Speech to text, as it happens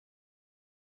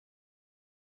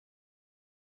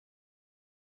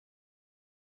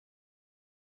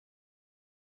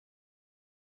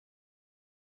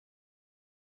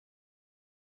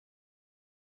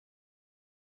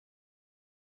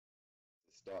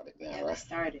Started now, Yeah, we right?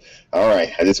 started. All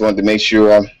right. I just wanted to make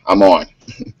sure I'm on.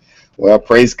 Well,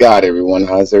 praise God, everyone.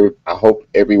 I hope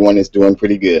everyone is doing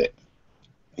pretty good.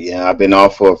 Yeah, I've been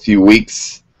off for a few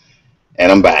weeks,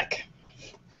 and I'm back.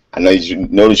 I know you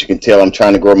notice you can tell I'm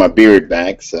trying to grow my beard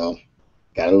back, so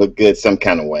gotta look good some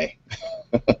kind of way.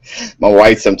 My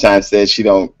wife sometimes says she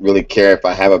don't really care if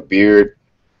I have a beard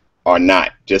or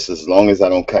not, just as long as I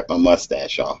don't cut my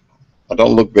mustache off. I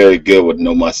don't look very good with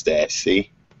no mustache, see?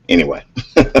 Anyway,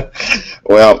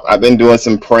 well, I've been doing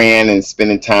some praying and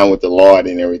spending time with the Lord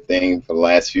and everything for the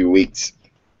last few weeks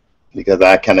because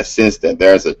I kind of sense that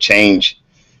there's a change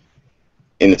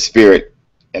in the spirit,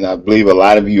 and I believe a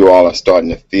lot of you all are starting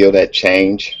to feel that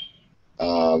change.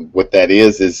 What that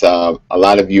is a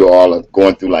lot of you all are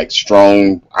going through like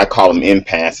strong, I call them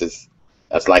impasses.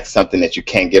 That's like something that you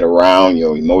can't get around.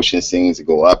 Your emotions seem to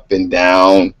go up and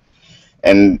down.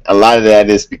 And a lot of that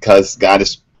is because God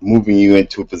is moving you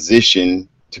into a position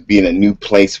to be in a new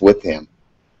place with Him.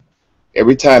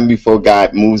 Every time before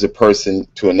God moves a person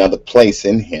to another place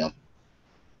in Him,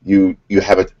 you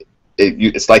have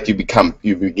it's like you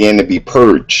begin to be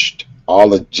purged. All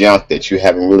the junk that you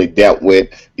haven't really dealt with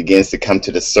begins to come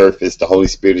to the surface. The Holy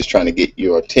Spirit is trying to get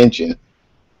your attention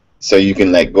so you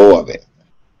can let go of it.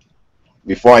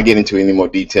 Before I get into any more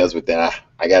details with that,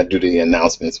 I got to do the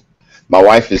announcements. My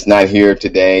wife is not here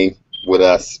today with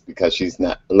us because she's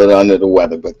not a little under the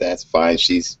weather, but that's fine.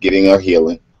 She's getting her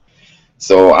healing.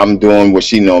 So I'm doing what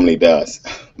she normally does.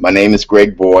 My name is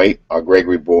Greg Boyd, or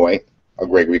Gregory Boyd, or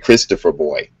Gregory Christopher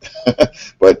Boyd,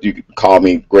 but you can call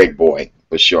me Greg Boyd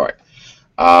for short.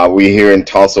 We're here in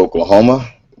Tulsa,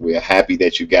 Oklahoma. We're happy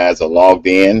that you guys are logged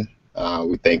in.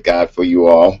 We thank God for you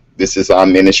all. This is our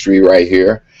ministry right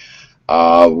here.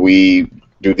 We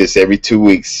do this every 2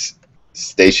 weeks.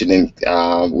 Stationed in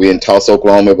we're in Tulsa,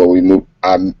 Oklahoma, but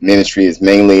our ministry is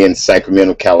mainly in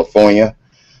Sacramento, California.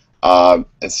 And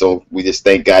so we just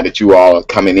thank God that you all are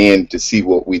coming in to see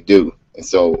what we do. And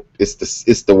so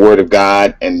it's the word of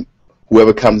God, and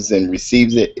whoever comes and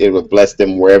receives it, it will bless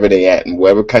them wherever they're at and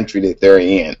whatever country that they're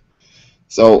in.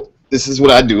 So this is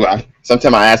what I do.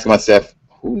 Sometimes I ask myself,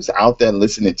 who's out there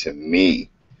listening to me?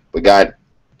 But God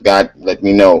let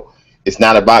me know it's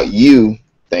not about you,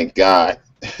 thank God.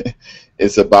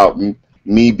 It's about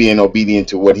me being obedient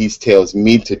to what He tells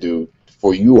me to do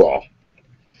for you all.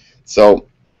 So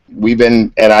we've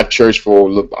been at our church for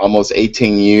almost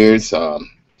 18 years,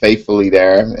 faithfully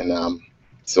there, and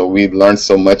so we've learned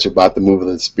so much about the move of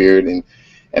the Spirit and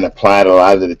applied a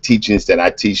lot of the teachings that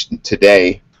I teach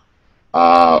today. We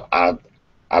have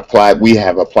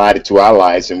applied it to our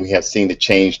lives, and we have seen the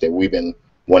change that we've been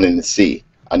wanting to see,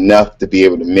 enough to be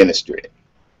able to minister it.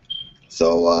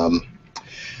 So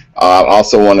I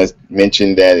also want to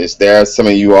mention that there are some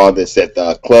of you all that's at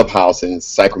the clubhouse in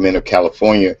Sacramento,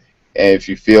 California, and if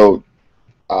you feel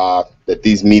that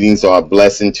these meetings are a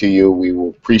blessing to you, we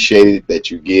will appreciate it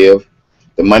that you give.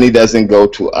 The money doesn't go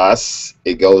to us.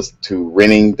 It goes to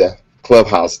renting the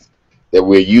clubhouse that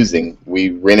we're using.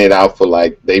 We rent it out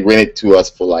they rent it to us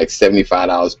for like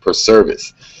 $75 per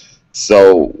service.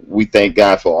 So we thank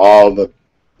God for all the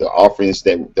offerings,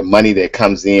 the money that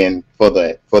comes in for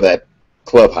that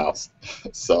clubhouse.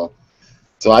 So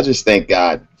I just thank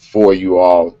God for you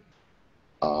all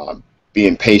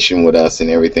being patient with us and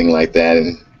everything like that,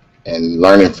 and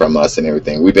learning from us and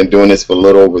everything. We've been doing this for a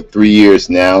little over 3 years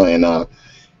now, and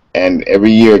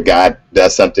every year God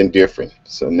does something different.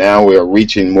 So now we are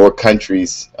reaching more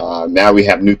countries. Now we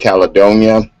have New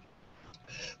Caledonia,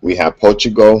 we have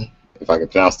Portugal, if I can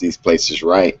pronounce these places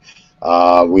right.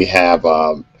 We have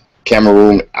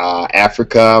Cameroon,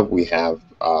 Africa. We have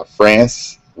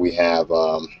France. We have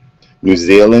New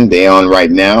Zealand. They're on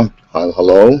right now.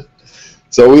 Hello.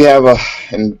 So we have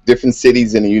in different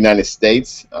cities in the United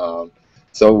States.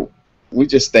 So we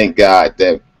just thank God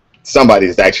that somebody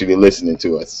is actually listening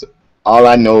to us. All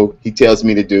I know He tells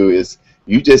me to do is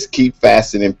you just keep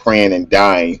fasting and praying and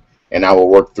dying, and I will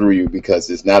work through you, because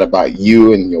it's not about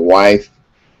you and your wife.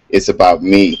 It's about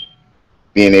me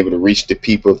being able to reach the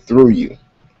people through you.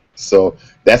 So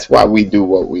that's why we do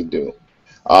what we do.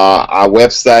 Our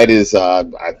website is,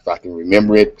 if I can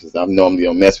remember it, because I normally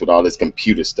don't mess with all this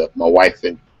computer stuff. My wife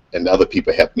and other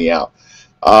people help me out.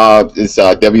 It's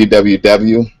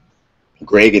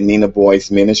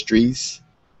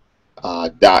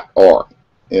www.GregandNinaBoysMinistries.org.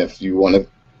 If you want to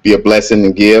be a blessing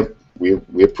and give, we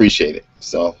appreciate it.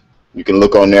 So you can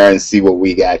look on there and see what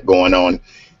we got going on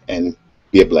and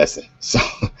be a blessing. So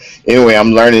anyway,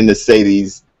 I'm learning to say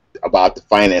these about the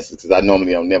finances, because I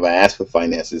normally don't never ask for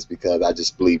finances, because I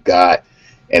just believe God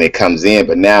and it comes in.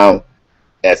 But now,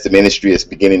 as the ministry is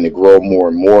beginning to grow more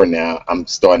and more, now I'm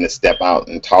starting to step out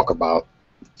and talk about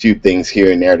few things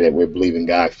here and there that we're believing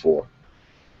God for.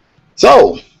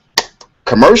 So,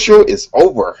 commercial is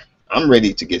over. I'm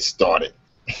ready to get started.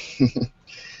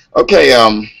 Okay,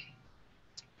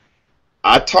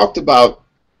 I talked about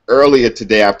earlier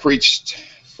today, I preached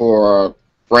for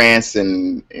France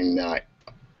and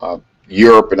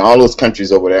Europe and all those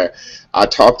countries over there. I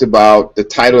talked about, the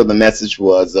title of the message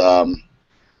was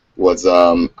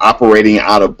operating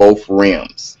out of both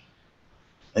realms.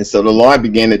 And so the Lord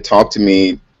began to talk to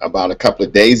me about a couple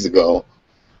of days ago.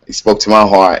 He spoke to my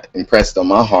heart, impressed on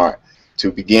my heart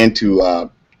to begin to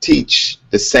teach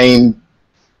the same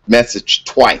message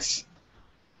twice.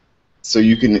 So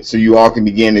you all can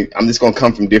begin to, I'm just going to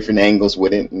come from different angles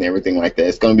with it and everything like that.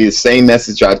 It's going to be the same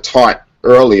message I taught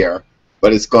earlier,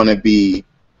 but it's going to be,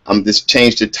 I'm just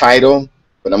changed the title,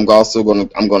 but I'm going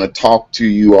to talk to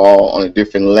you all on a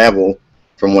different level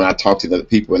from when I talk to the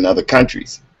people in other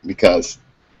countries, because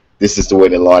this is the way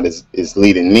the Lord is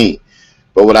leading me.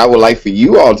 But what I would like for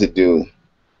you all to do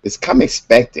is come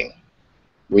expecting.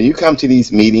 When you come to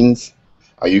these meetings,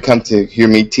 or you come to hear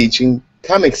me teaching,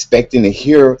 come expecting to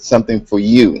hear something for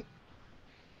you.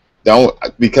 Don't,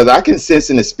 because I can sense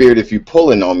in the spirit if you're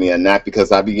pulling on me or not,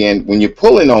 because when you're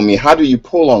pulling on me, how do you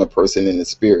pull on a person in the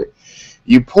spirit?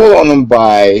 You pull on them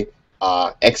by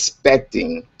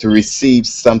expecting to receive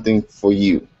something for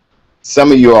you.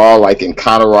 Some of you are all like in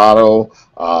Colorado,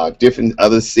 different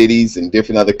other cities and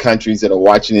different other countries that are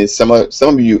watching this. Some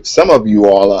of you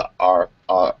all are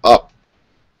up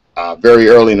very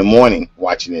early in the morning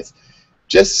watching this.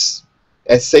 Just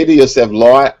say to yourself,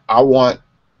 Lord,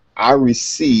 I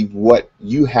receive what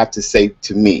you have to say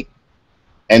to me.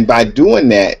 And by doing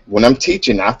that, when I'm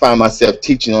teaching, I find myself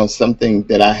teaching on something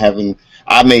that I haven't.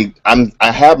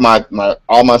 I have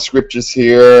all my scriptures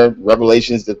here,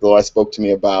 revelations that the Lord spoke to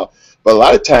me about. But a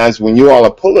lot of times when you all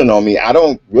are pulling on me, I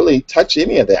don't really touch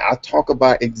any of that. I talk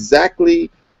about exactly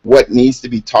what needs to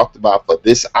be talked about for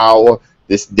this hour,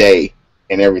 this day,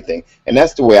 and everything. And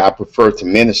that's the way I prefer to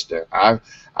minister.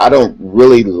 I don't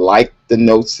really like the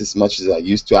notes as much as I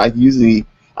used to. I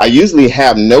usually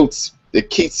have notes that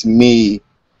keeps me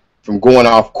from going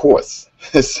off course.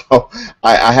 So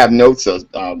I have notes of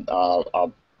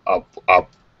a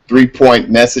 3-point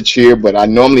message here, but I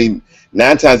normally,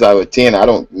 9 times out of 10, I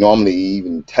don't normally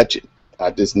even touch it.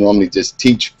 I just normally just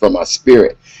teach from my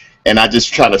spirit, and I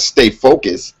just try to stay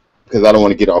focused because I don't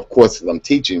want to get off course as I'm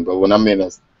teaching. But when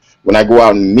I go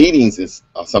out in meetings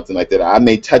or something like that, I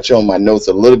may touch on my notes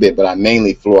a little bit, but I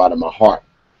mainly flow out of my heart.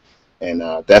 And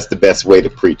that's the best way to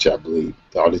preach, I believe,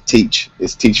 or to teach,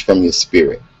 is teach from your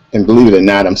spirit. And believe it or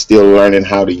not, I'm still learning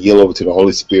how to yield over to the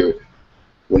Holy Spirit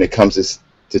when it comes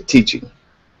to teaching.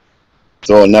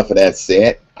 So enough of that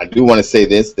said. I do want to say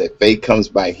this, that faith comes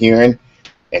by hearing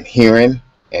and hearing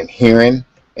and hearing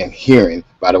and hearing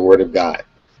by the word of God.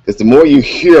 Because the more you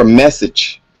hear a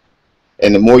message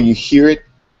and the more you hear it,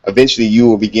 eventually you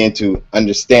will begin to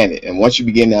understand it. And once you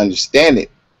begin to understand it,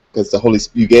 because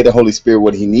you gave the Holy Spirit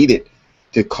what he needed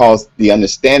to cause the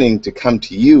understanding to come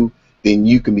to you, then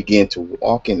you can begin to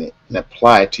walk in it and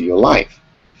apply it to your life.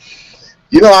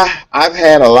 You know, I've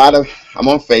had I'm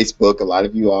on Facebook. A lot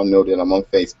of you all know that I'm on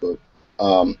Facebook.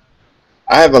 I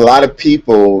have a lot of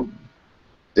people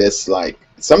that's like,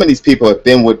 some of these people have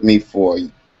been with me for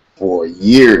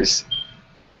years,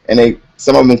 and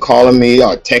some of them calling me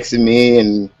or texting me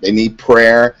and they need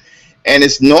prayer. And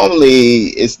it's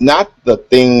not the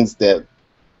things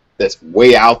that's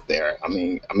way out there. I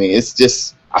mean, it's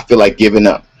just, I feel like giving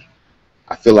up.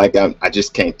 I feel like I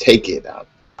just can't take it.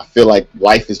 I feel like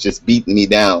life is just beating me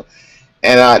down.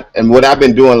 And what I've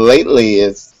been doing lately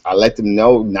is I let them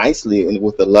know nicely and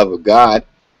with the love of God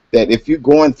that if you're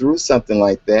going through something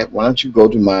like that, why don't you go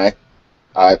to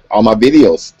all my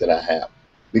videos that I have?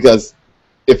 Because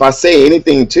if I say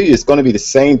anything to you, it's going to be the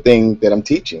same thing that I'm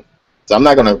teaching. So I'm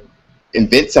not going to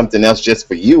invent something else just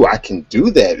for you. I can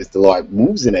do that if the Lord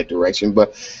moves in that direction.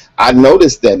 But I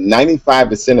noticed that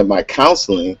 95% of my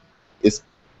counseling is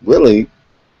really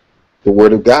the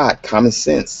word of God, common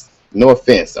sense. No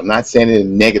offense. I'm not saying it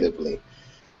negatively.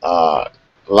 A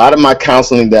lot of my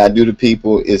counseling that I do to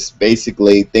people is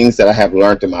basically things that I have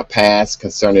learned in my past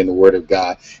concerning the word of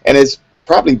God. And it's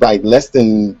probably by less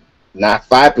than not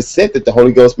 5% that the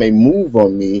Holy Ghost may move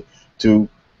on me to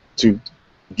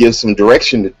give some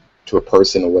direction to a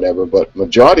person or whatever. But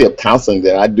majority of counseling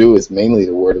that I do is mainly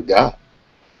the word of God.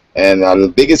 And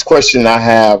the biggest question I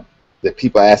have that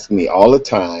people ask me all the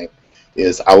time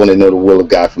is, I want to know the will of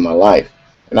God for my life.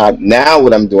 And now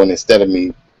what I'm doing, instead of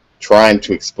me trying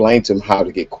to explain to them how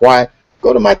to get quiet,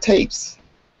 go to my tapes.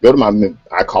 Go to my,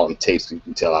 I call them tapes so you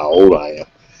can tell how old I am.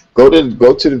 Go to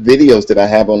the videos that I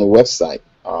have on the website.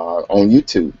 on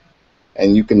YouTube,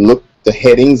 and you can look the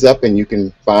headings up and you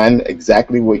can find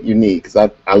exactly what you need.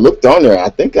 Because I looked on there, I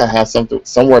think I have something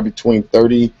somewhere between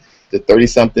 30 to 30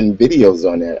 something videos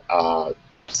on there.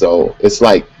 So it's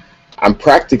like I'm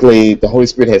practically, the Holy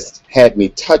Spirit has had me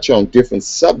touch on different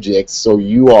subjects so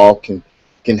you all can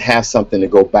have something to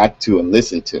go back to and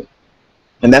listen to.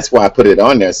 And that's why I put it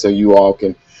on there, so you all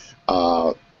can,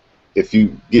 if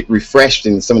you get refreshed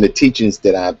in some of the teachings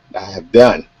that I have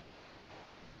done.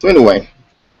 So anyway,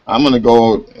 I'm going to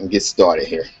go and get started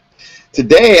here.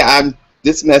 Today,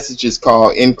 this message is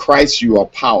called "In Christ You Are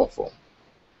Powerful."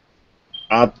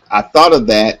 I thought of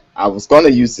that. I was going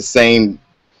to use the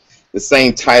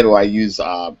same title I used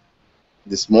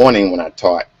this morning when I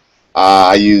taught.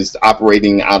 I used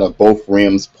Operating Out of Both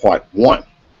Realms Part 1.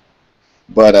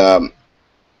 But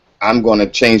I'm going to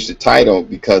change the title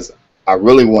because I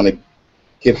really want to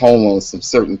hit home on some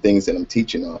certain things that I'm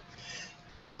teaching on.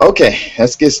 Okay,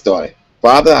 let's get started.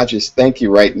 Father, I just thank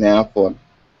you right now for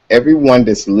everyone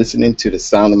that's listening to the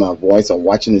sound of my voice or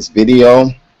watching this video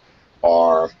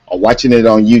or watching it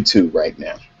on YouTube right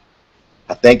now.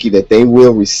 I thank you that they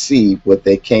will receive what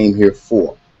they came here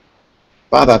for.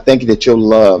 Father, I thank you that your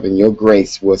love and your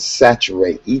grace will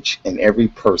saturate each and every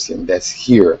person that's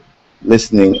here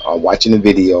listening or watching the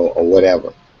video or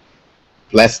whatever.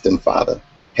 Bless them, Father.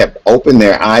 Help open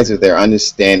their eyes of their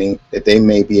understanding that they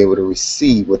may be able to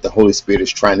receive what the Holy Spirit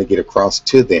is trying to get across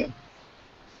to them.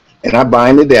 And I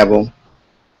bind the devil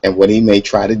and what he may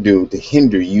try to do to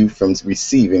hinder you from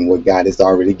receiving what God has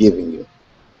already given you.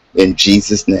 In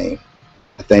Jesus' name,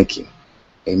 I thank you.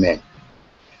 Amen.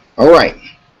 All right.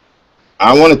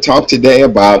 I want to talk today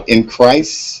about in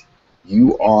Christ,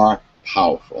 you are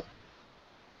powerful.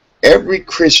 Every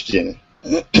Christian,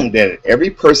 every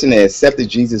person that accepted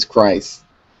Jesus Christ,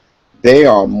 they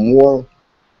are more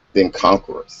than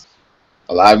conquerors.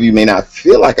 A lot of you may not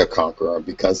feel like a conqueror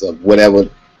because of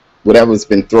whatever's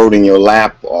been thrown in your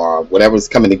lap or whatever's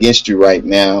coming against you right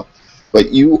now, but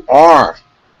you are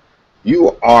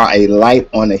a light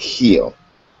on a hill.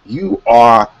 You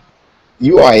are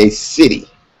a city.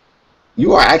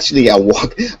 You are actually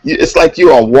it's like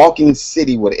you're a walking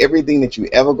city with everything that you're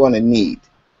ever going to need.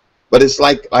 But it's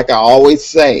like I always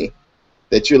say,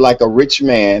 that you're like a rich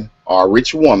man or a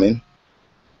rich woman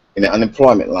in the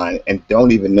unemployment line and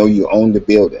don't even know you own the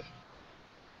building.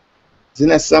 Isn't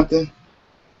that something?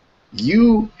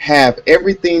 You have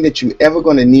everything that you're ever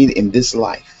going to need in this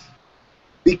life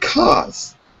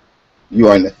because you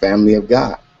are in the family of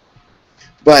God.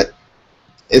 But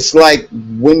it's like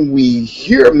when we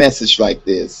hear a message like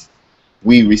this,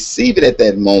 we receive it at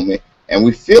that moment and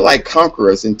we feel like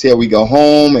conquerors until we go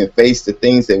home and face the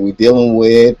things that we're dealing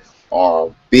with,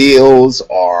 or bills,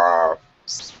 or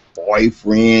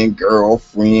boyfriend,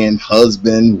 girlfriend,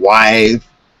 husband, wife,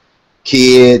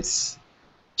 kids,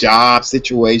 job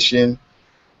situation.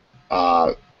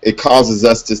 It causes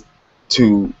us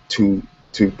to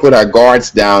put our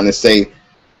guards down and say,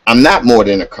 I'm not more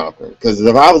than a conqueror. Because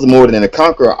if I was more than a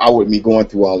conqueror, I wouldn't be going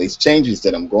through all these changes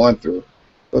that I'm going through.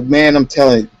 But man, I'm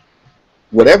telling you,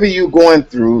 whatever you're going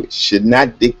through should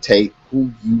not dictate who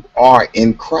you are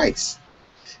in Christ.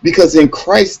 Because in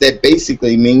Christ, that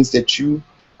basically means that you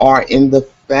are in the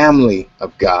family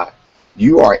of God.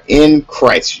 You are in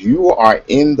Christ. You are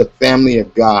in the family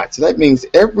of God. So that means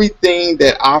everything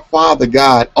that our Father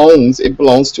God owns, it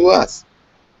belongs to us.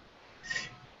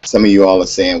 Some of you all are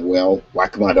saying, well, why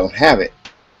come I don't have it?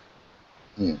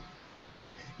 You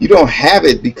don't have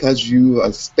it because you are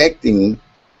expecting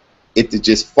it to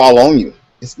just fall on you.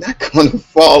 It's not going to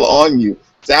fall on you.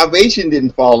 Salvation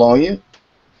didn't fall on you.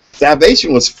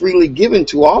 Salvation was freely given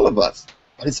to all of us,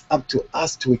 but it's up to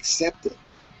us to accept it.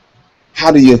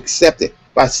 How do you accept it?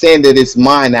 By saying that it's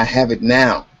mine, I have it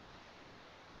now.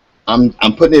 I'm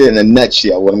putting it in a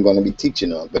nutshell, what I'm going to be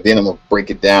teaching on, but then I'm going to break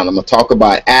it down. I'm going to talk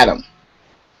about Adam.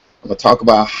 I'm going to talk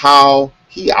about how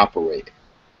he operated.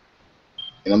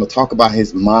 And I'm going to talk about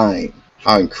his mind,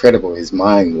 how incredible his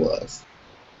mind was.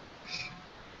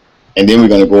 And then we're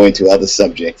going to go into other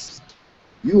subjects.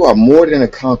 You are more than a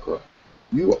conqueror.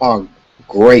 You are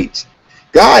great.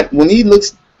 God, when he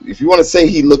looks, if you want to say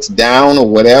he looks down or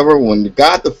whatever, when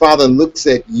God the Father looks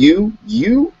at you,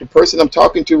 the person I'm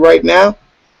talking to right now,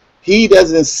 he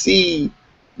doesn't see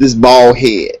this bald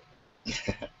head.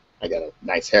 I got a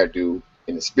nice hairdo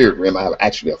in the spirit realm. I have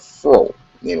actually a fro.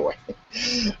 Anyway,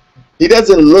 he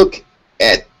doesn't look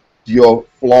at your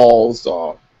flaws,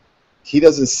 or he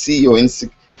doesn't see your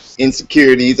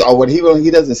insecurities, or what he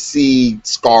doesn't see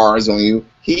scars on you.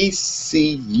 He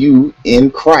sees you in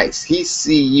Christ. He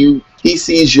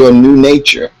sees your new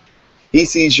nature. He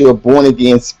sees your born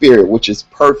again spirit, which is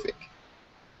perfect.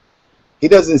 He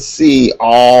doesn't see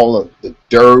all of the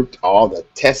dirt, all the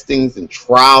testings and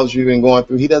trials you've been going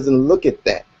through. He doesn't look at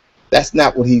that. That's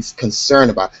not what he's concerned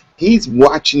about. He's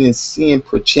watching and seeing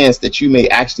perchance that you may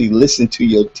actually listen to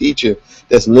your teacher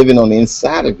that's living on the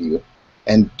inside of you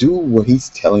and do what he's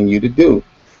telling you to do.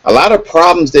 A lot of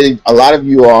problems that a lot of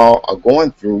you all are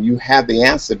going through, you have the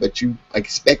answer, but you are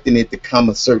expecting it to come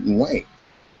a certain way.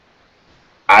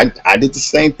 I did the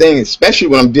same thing, especially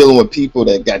when I'm dealing with people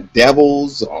that got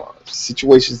devils or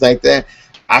situations like that.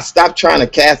 I stopped trying to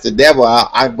cast the devil out.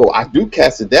 I do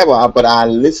cast the devil out, but I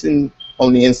listen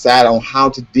on the inside on how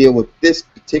to deal with this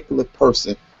particular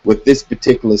person, with this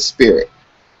particular spirit.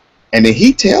 And then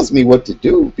he tells me what to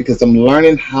do, because I'm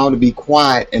learning how to be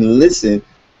quiet and listen,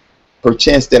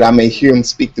 perchance that I may hear him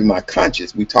speak through my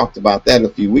conscience. We talked about that a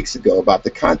few weeks ago, about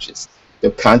the conscience.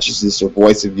 The conscience is the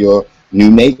voice of your new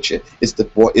nature. It's the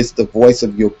voice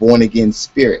of your born again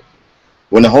spirit.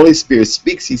 When the Holy Spirit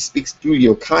speaks, he speaks through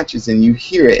your conscience and you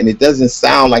hear it, and it doesn't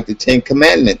sound like the 10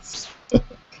 Commandments.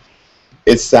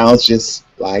 It sounds just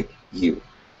like you.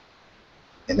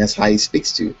 And that's how he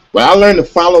speaks to you. When I learned to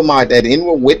follow that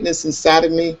inward witness inside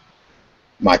of me,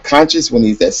 my conscience, when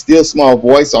he's that still small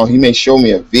voice, or he may show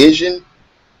me a vision,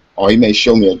 or he may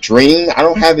show me a dream. I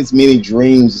don't have as many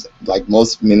dreams like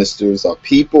most ministers or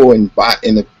people, and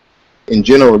in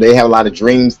general, they have a lot of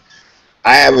dreams.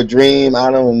 I have a dream.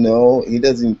 I don't know. He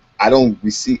doesn't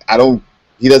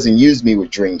use me with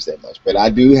dreams that much, but I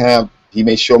do have, he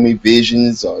may show me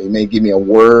visions, or he may give me a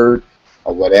word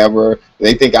or whatever.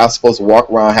 They think I'm supposed to walk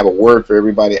around and have a word for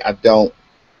everybody. I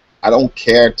don't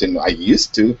care to know. I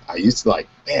used to like,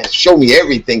 man, show me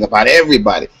everything about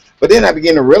everybody. But then I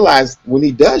began to realize when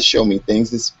he does show me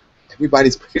things,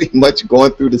 everybody's pretty much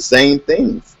going through the same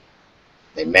things.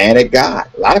 They're mad at God.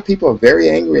 A lot of people are very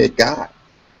angry at God.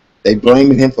 They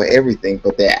blaming him for everything,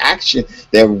 but their action,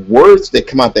 their words that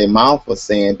come out their mouth are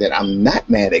saying that I'm not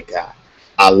mad at God.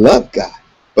 I love God.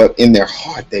 But in their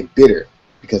heart, they're bitter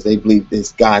because they believe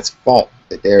it's God's fault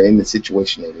that they're in the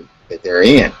situation that they're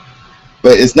in.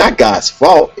 But it's not God's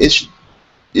fault. It's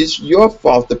your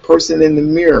fault, the person in the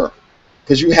mirror.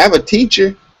 Because you have a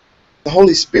teacher, the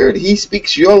Holy Spirit. He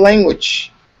speaks your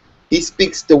language. He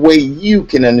speaks the way you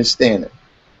can understand it.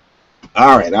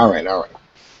 All right.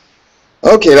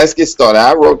 Okay, let's get started.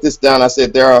 I wrote this down. I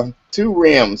said there are two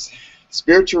realms,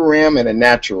 spiritual realm and a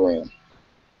natural realm.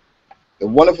 The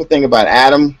wonderful thing about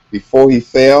Adam, before he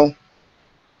fell,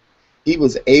 he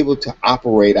was able to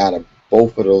operate out of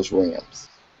both of those realms.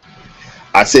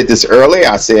 I said this earlier.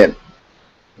 I said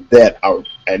that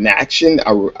an action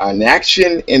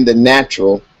in the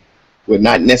natural would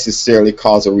not necessarily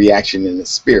cause a reaction in the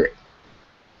spirit.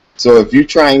 So if you're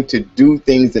trying to do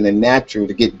things in the natural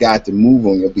to get God to move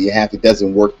on your behalf, it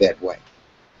doesn't work that way.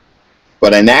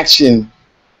 But an action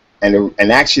in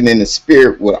the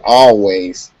spirit would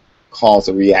always cause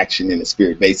a reaction in the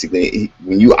spirit. Basically,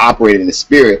 when you operate in the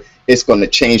spirit, it's going to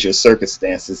change your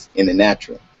circumstances in the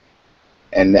natural.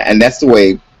 And that's the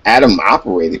way Adam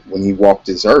operated when he walked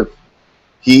this earth.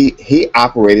 He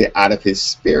operated out of his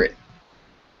spirit.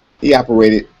 He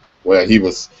operated, well, he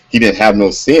didn't have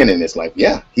no sin in his life.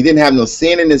 Yeah, he didn't have no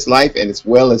sin in his life, and as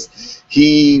well as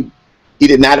he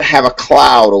did not have a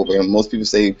cloud over him. Most people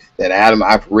say that Adam,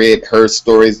 I've heard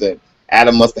stories that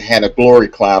Adam must have had a glory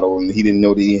cloud over him. He didn't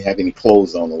know that he didn't have any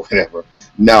clothes on or whatever.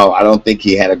 No, I don't think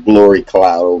he had a glory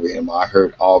cloud over him. I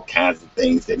heard all kinds of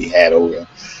things that he had over him.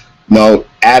 No,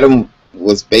 Adam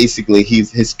was basically,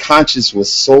 his conscience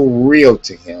was so real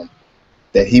to him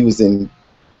that he was in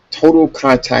total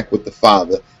contact with the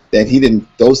Father, that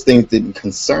those things didn't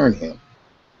concern him.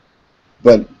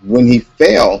 But when he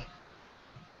fell,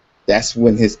 that's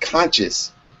when his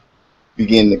conscience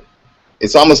began to,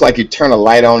 it's almost like you turn a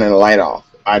light on and a light off.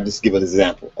 I just give an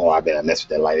example. Oh, I bet I messed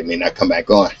with that light. It may not come back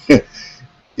on.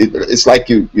 It's like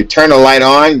you turn a light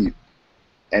on,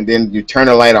 and then you turn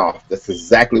the light off. That's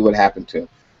exactly what happened to him.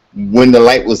 When the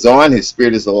light was on, his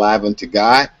spirit is alive unto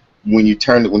God. When he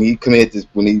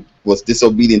was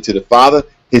disobedient to the Father,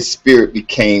 his spirit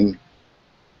became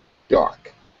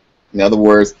dark. In other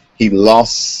words, the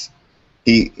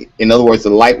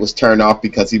light was turned off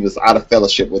because he was out of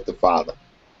fellowship with the Father.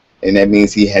 And that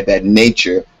means he had that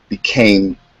nature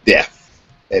became death.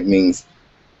 That means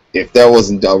if there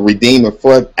wasn't a redeemer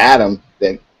for Adam,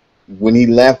 then when he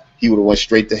left, he would have went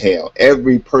straight to hell.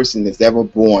 Every person that's ever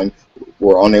born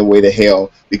were on their way to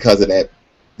hell because of that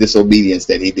disobedience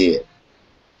that he did.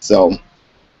 So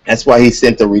that's why he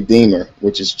sent the Redeemer,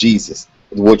 which is Jesus,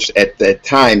 which at that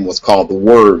time was called the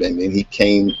Word, and then he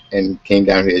came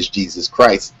down here as Jesus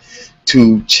Christ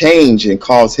to change and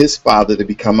cause his Father to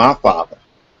become our Father.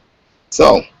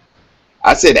 So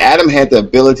I said Adam had the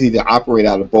ability to operate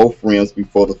out of both realms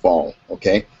before the fall.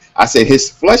 Okay. I said his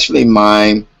fleshly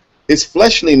mind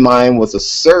was a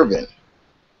servant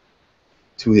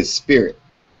to his spirit.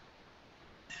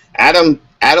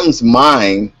 Adam's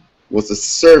mind was a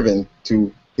servant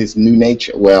to his new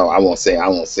nature. Well, I won't say.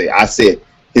 I said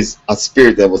a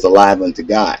spirit that was alive unto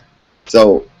God.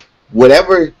 So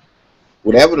whatever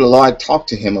the Lord talked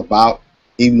to him about,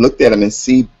 he looked at him and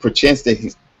see perchance that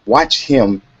he watched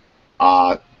him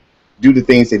do the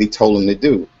things that he told him to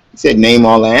do. He said, name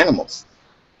all the animals.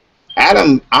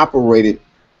 Adam operated.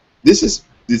 This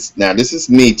is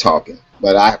me talking,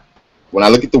 but when I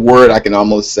look at the word, I can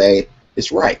almost say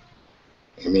it's right.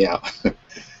 Hear me out.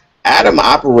 Adam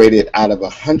operated out of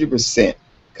 100%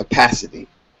 capacity.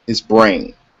 His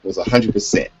brain was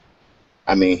 100%.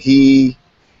 I mean, he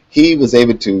was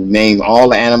able to name all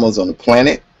the animals on the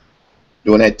planet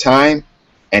during that time,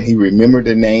 and he remembered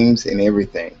the names and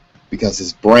everything because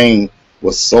his brain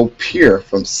was so pure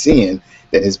from sin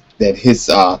that his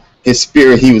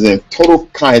spirit, he was in total,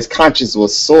 his conscience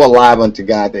was so alive unto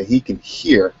God that he can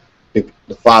hear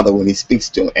the Father when he speaks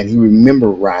to him, and he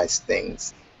memorized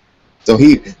things. So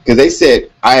because they said,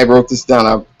 I wrote this down,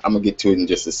 I'm gonna get to it in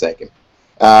just a second.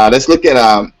 Let's look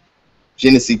at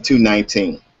Genesis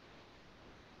 2:19.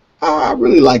 I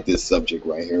really like this subject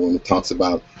right here when it talks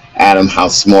about Adam, how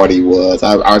smart he was.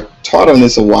 I taught on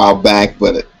this a while back,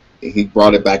 but he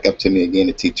brought it back up to me again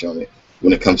to teach on it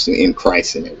when it comes to in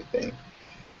Christ and everything.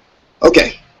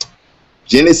 Okay,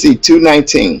 Genesis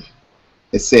 2:19.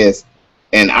 It says,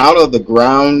 and out of the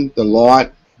ground the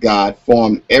Lord God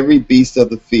formed every beast of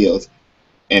the fields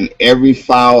and every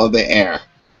fowl of the air,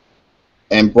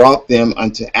 and brought them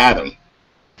unto Adam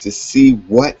to see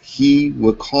what he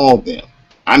would call them.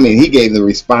 I mean, he gave the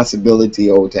responsibility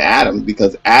over to Adam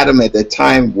because Adam at that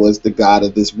time was the god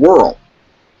of this world.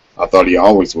 I thought he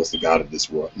always was the god of this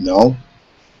world. No.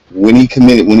 When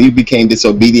he became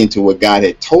disobedient to what God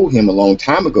had told him a long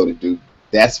time ago to do,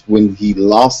 that's when he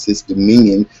lost his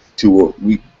dominion to what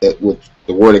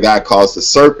the word of God calls the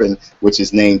serpent, which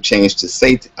his name changed to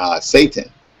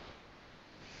Satan.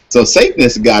 So Satan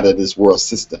is the god of this world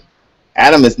system.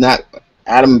 Adam is not.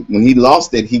 Adam, when he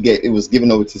lost it, it was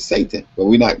given over to Satan. But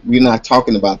we're not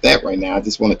talking about that right now. I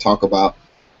just want to talk about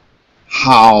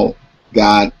how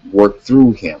God worked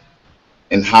through him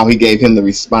and how he gave him the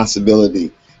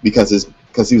responsibility because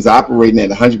he was operating at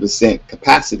 100%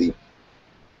 capacity.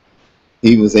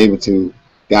 He was able to,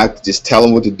 God could just tell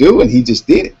him what to do, and he just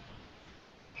did it.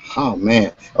 Oh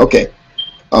man. Okay,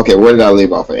 where did I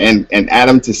leave off? And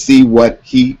Adam, to see what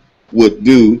he would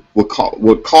do, would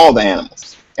call the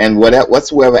animals, and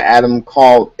whatsoever Adam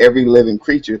called every living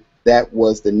creature, that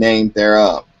was the name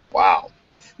thereof. Wow.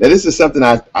 Now this is something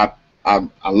I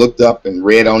looked up and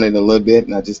read on it a little bit,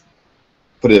 and I just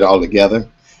put it all together.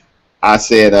 I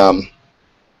said,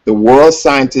 the world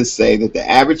scientists say that the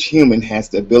average human has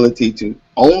the ability to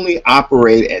only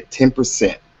operate at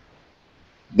 10%.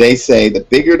 They say the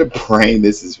bigger the brain,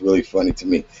 this is really funny to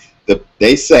me.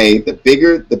 They say the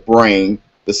bigger the brain,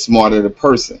 the smarter the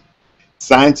person.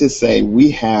 Scientists say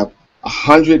we have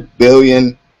 100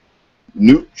 billion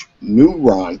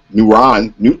neutrons,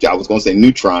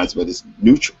 but it's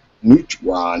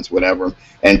neutrons, whatever,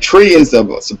 and trillions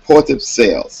of supportive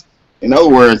cells. In other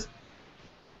words,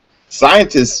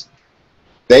 scientists,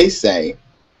 they say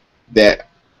that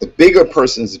the bigger a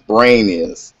person's brain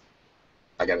is,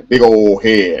 I got a big old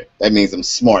head, that means I'm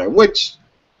smarter, which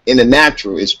in the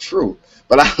natural is true.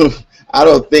 But I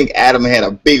don't think Adam had a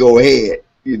big old head,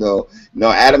 you know. No,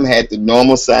 Adam had the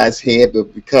normal size head,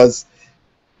 but because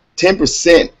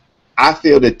 10%, I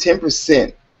feel that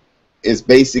 10% is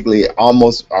basically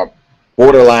almost a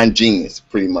borderline genius,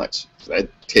 pretty much. So that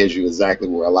tells you exactly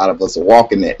where a lot of us are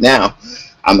walking at now.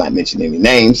 I'm not mentioning any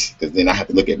names because then I have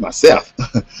to look at myself.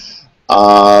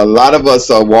 A lot of us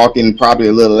are walking probably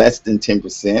a little less than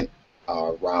 10%,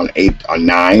 around 8 or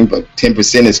 9, but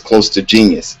 10% is close to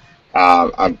genius.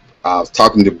 I was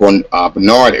talking to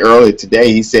Bernard earlier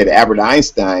today. He said Albert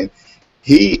Einstein,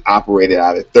 he operated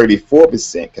out of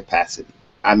 34% capacity.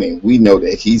 I mean, we know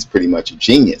that he's pretty much a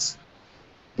genius.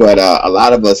 But a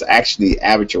lot of us actually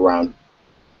average around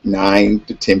 9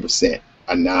 to 10%,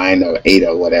 a 9 or 8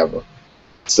 or whatever.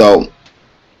 So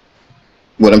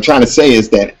what I'm trying to say is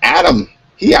that Adam,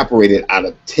 he operated out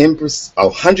of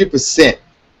 100%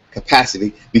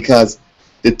 capacity, because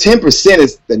the 10%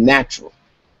 is the natural.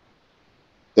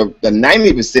 The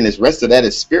 90% is, rest of that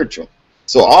is spiritual.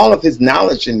 So all of his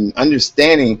knowledge and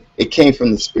understanding, it came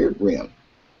from the spirit realm,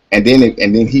 and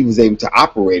then he was able to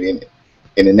operate in it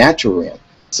in the natural realm.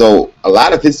 So a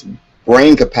lot of his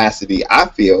brain capacity, I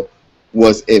feel,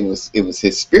 was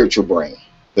his spiritual brain.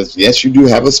 Because yes, you do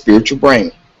have a spiritual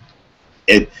brain.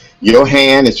 It Your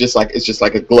hand is just like, it's just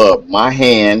like a glove. My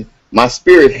hand, my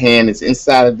spirit hand is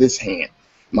inside of this hand.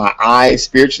 My eye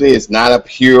spiritually is not up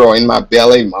here or in my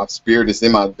belly. My spirit is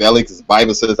in my belly, because the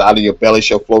Bible says out of your belly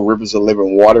shall flow rivers of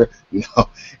living water. No,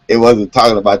 it wasn't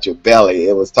talking about your belly.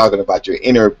 It was talking about your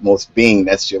innermost being.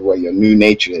 That's where your new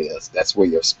nature is. That's where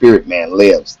your spirit man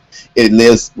lives. It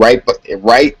lives right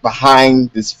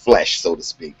behind this flesh, so to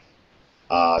speak.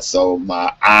 So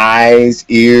my eyes,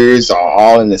 ears are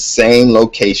all in the same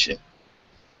location.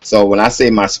 So when I say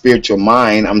my spiritual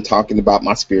mind, I'm talking about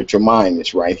my spiritual mind.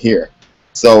 It's right here.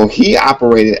 So he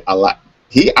operated a lot.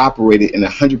 He operated in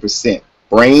 100%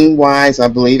 brain wise, I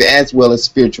believe, as well as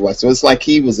spiritual wise. So it's like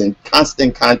he was in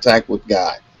constant contact with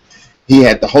God. He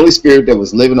had the Holy Spirit that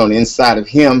was living on the inside of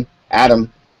him, Adam,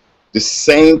 the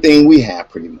same thing we have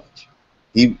pretty much.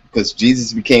 Because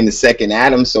Jesus became the second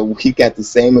Adam, so he got the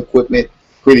same equipment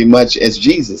pretty much as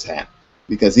Jesus had,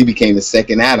 because he became the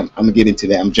second Adam. I'm gonna get into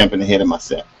that. I'm jumping ahead of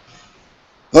myself.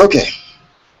 Okay.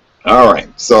 All right.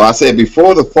 So I said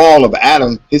before the fall of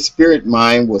Adam, his spirit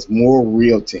mind was more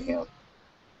real to him.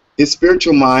 His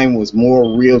spiritual mind was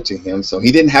more real to him. So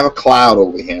he didn't have a cloud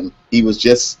over him. He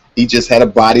just had a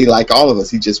body like all of us.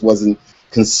 He just wasn't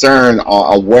concerned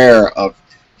or aware of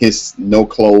his no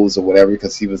clothes or whatever,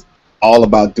 because he was all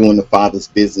about doing the Father's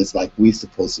business like we're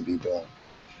supposed to be doing.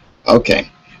 Okay.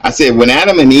 I said when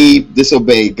Adam and Eve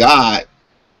disobeyed God,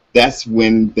 that's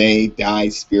when they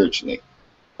died spiritually.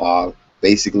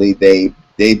 Basically,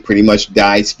 they pretty much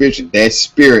died spiritually. Their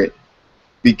spirit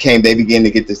they began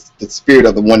to get the spirit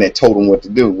of the one that told them what to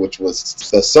do, which was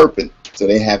the serpent. So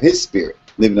they have his spirit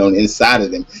living on the inside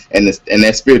of them, and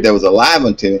that spirit that was alive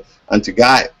unto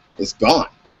God is gone.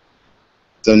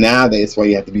 So now that's why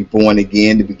you have to be born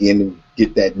again to begin to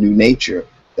get that new nature.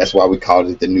 That's why we call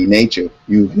it the new nature.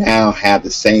 You now have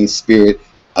the same spirit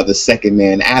of the second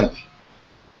man, Adam.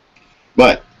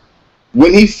 But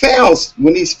when he fell,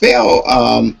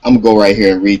 I'm gonna go right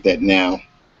here and read that now.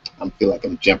 I feel like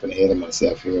I'm jumping ahead of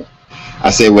myself here. I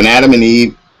said when Adam and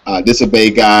Eve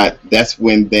disobeyed God, that's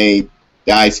when they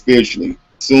died spiritually.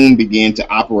 Soon began to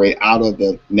operate out of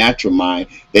the natural mind.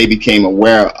 They became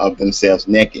aware of themselves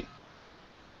naked.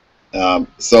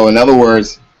 So in other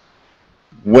words,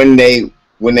 when they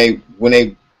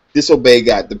disobey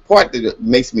God, the part that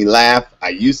makes me laugh, I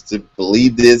used to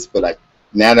believe this, but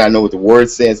now that I know what the word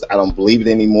says, I don't believe it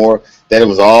anymore, that it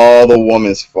was all the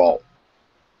woman's fault.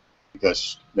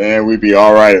 Because, man, we'd be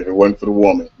all right if it wasn't for the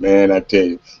woman. Man, I tell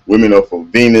you, women are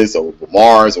from Venus or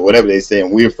Mars or whatever they say,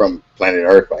 and we're from planet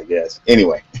Earth, I guess.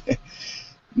 Anyway,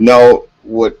 no,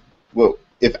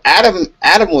 if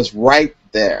Adam was right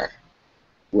there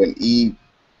when Eve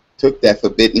took that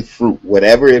forbidden fruit,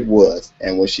 whatever it was,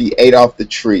 and when she ate off the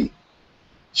tree,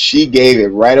 she gave it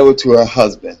right over to her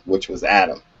husband, which was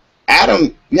Adam.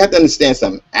 Adam, you have to understand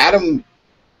something. Adam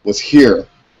was here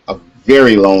a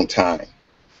very long time.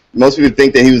 Most people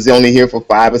think that he was only here for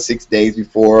 5 or 6 days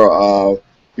before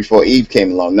Eve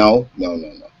came along. No.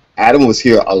 Adam was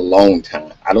here a long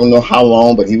time. I don't know how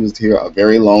long, but he was here a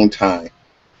very long time.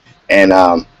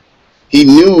 And he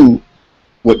knew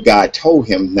what God told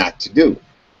him not to do.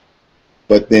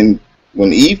 But then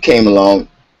when Eve came along,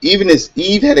 even as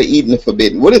Eve had eaten the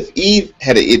forbidden, what if Eve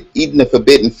had eaten the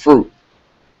forbidden fruit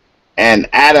and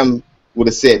Adam would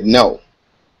have said no?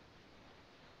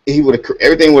 He would have,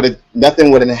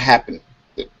 nothing would have happened.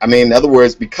 I mean, in other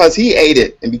words, because he ate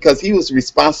it and because he was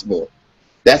responsible,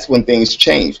 that's when things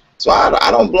changed. So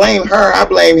I don't blame her, I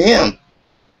blame him.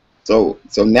 So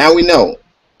now we know.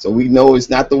 So we know it's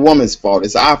not the woman's fault,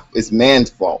 it's man's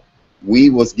fault. We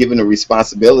was given a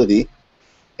responsibility,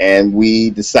 and we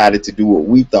decided to do what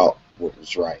we thought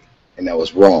was right, and that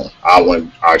was wrong.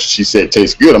 She said it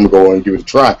tastes good, I'm gonna go and give it a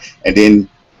try. And then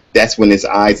that's when his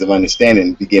eyes of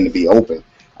understanding begin to be open.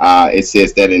 It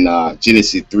says that in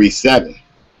Genesis 3:7.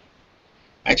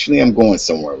 Actually, I'm going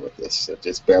somewhere with this, so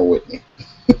just bear with me.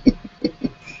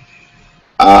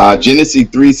 Genesis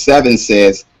 3:7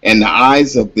 says, and the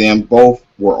eyes of them both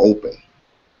were open,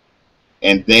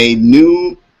 and they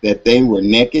knew that they were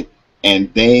naked,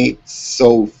 and they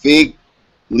sewed fig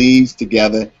leaves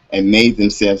together and made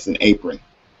themselves an apron.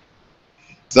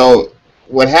 So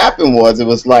what happened was, it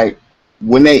was like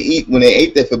when they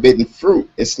ate that forbidden fruit,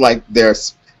 it's like their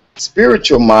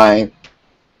spiritual mind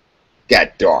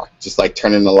got dark, just like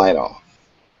turning the light off.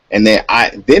 And then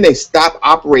they stopped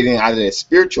operating out of their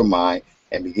spiritual mind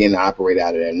and began to operate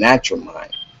out of their natural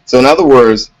mind. So in other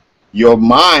words, your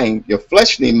mind, your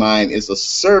fleshly mind, is a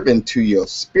servant to your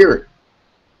spiritual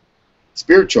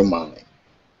mind.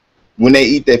 when they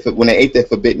ate that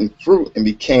forbidden fruit and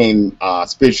became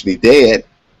spiritually dead,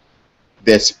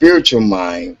 their spiritual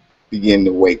mind began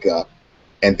to wake up,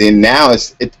 and then now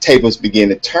the tables begin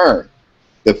to turn.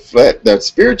 The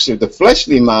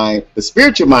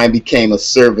spiritual mind became a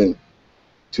servant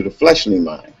to the fleshly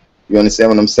mind. You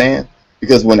understand what I'm saying?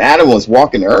 Because when Adam was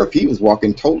walking the earth, he was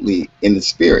walking totally in the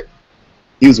spirit.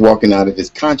 He was walking out of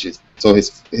his conscience. So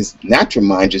his natural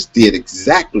mind just did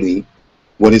exactly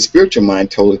what his spiritual mind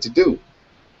told it to do.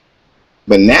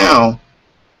 But now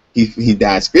he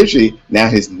died spiritually. Now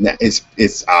his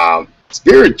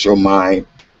spiritual mind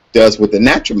does what the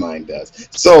natural mind does.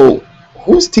 So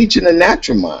who's teaching the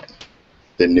natural mind?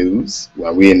 The news.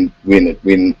 Well, we're in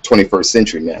the 21st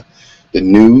century now. The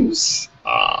news,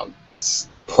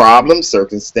 problems,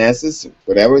 circumstances,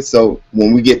 whatever. So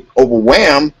when we get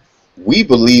overwhelmed, we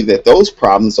believe that those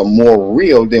problems are more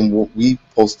real than what we're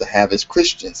supposed to have as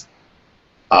Christians.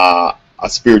 A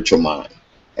spiritual mind.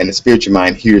 And the spiritual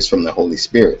mind hears from the Holy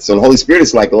Spirit. So the Holy Spirit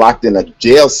is like locked in a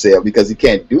jail cell because he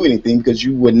can't do anything because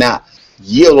you would not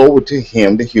yield over to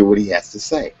him to hear what he has to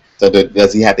say. So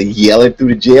does he have to yell it through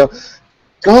the jail?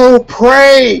 Go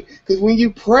pray, because when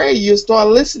you pray, you'll start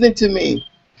listening to me.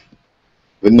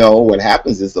 But no, what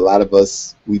happens is a lot of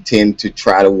us, we tend to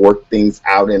try to work things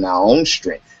out in our own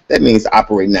strength. That means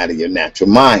operating out of your natural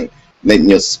mind, letting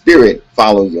your spirit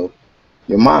follow your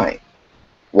mind.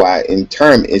 While in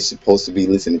turn, it's supposed to be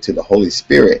listening to the Holy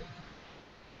Spirit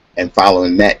and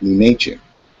following that new nature.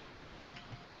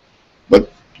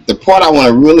 But the part I want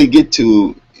to really get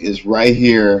to is right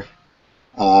here.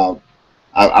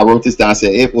 I wrote this down. I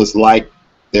said it was like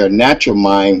their natural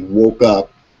mind woke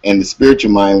up and the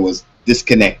spiritual mind was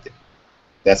disconnected.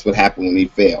 That's what happened when he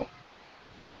fell.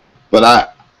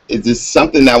 But it's just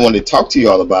something I wanted to talk to you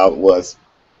all about was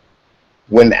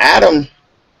when Adam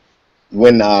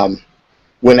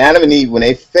and Eve, when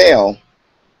they fell,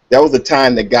 that was the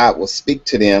time that God will speak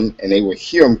to them, and they would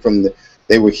hear him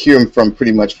from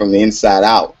pretty much from the inside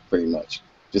out, pretty much,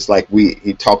 just like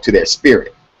he talked to their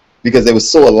spirit, because they were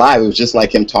so alive. It was just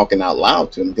like him talking out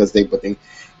loud to them, because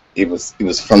it was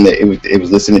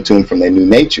listening to him from their new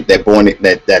nature,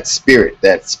 that spirit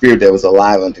that was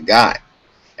alive unto God,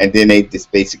 and then they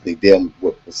just basically did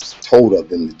what was told of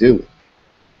them to do,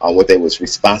 what they was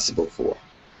responsible for.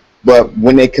 But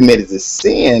when they committed the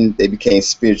sin, they became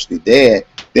spiritually dead.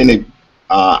 Then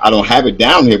I don't have it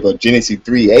down here, but Genesis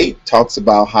 3:8 talks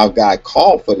about how God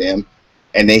called for them,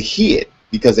 and they hid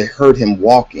because they heard him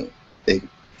walking.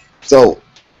 So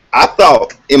I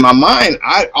thought, in my mind,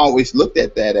 I always looked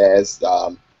at that as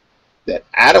that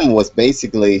Adam was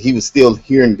basically, he was still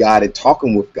hearing God and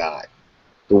talking with God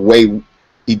the way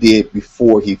he did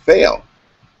before he fell.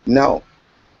 No.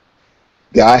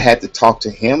 God had to talk to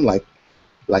him like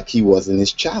he wasn't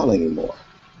his child anymore.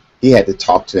 He had to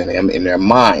talk to them in their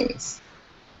minds.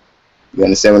 You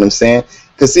understand what I'm saying?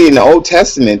 Because see, in the Old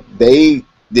Testament, they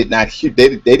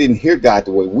didn't hear God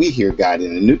the way we hear God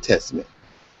in the New Testament.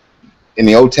 In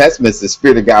the Old Testament, the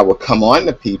Spirit of God will come on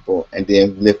the people and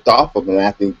then lift off of them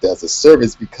after he does a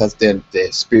service, because they're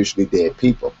spiritually dead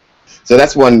people. So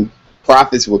that's when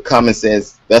prophets will come and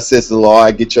says, "Thus says the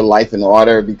Lord, get your life in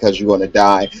order because you're going to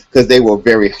die," because they were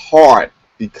very hard,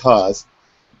 because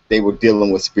they were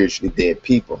dealing with spiritually dead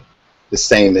people, the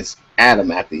same as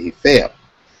Adam after he fell.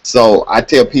 So I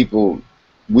tell people,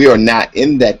 we are not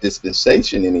in that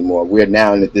dispensation anymore. We're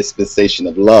now in the dispensation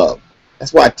of love.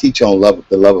 That's why I teach on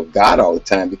the love of God all the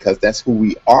time, because that's who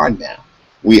we are now.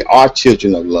 We are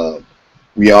children of love.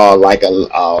 We are like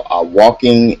a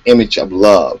walking image of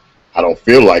love. I don't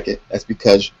feel like it. That's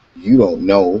because you don't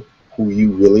know who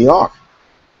you really are.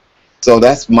 So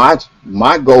that's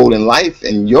my goal in life,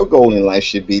 and your goal in life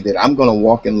should be that I'm going to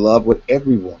walk in love with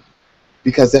everyone,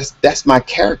 because that's my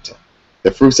character.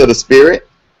 The fruits of the Spirit,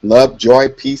 love, joy,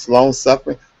 peace, long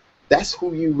suffering, that's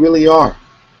who you really are.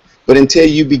 But until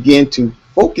you begin to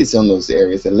focus on those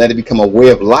areas and let it become a way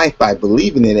of life by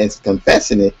believing it and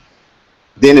confessing it,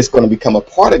 then it's going to become a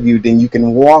part of you. Then you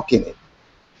can walk in it.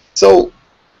 So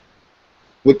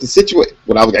with the situation,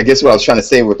 I guess what I was trying to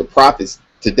say with the prophets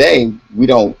today,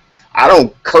 I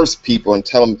don't curse people and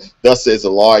tell them, "Thus says the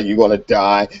Lord, you're going to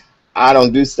die." I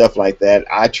don't do stuff like that.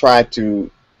 I try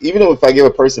to, even if I give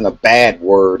a person a bad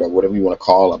word, or whatever you want to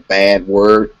call a bad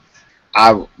word,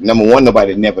 number one,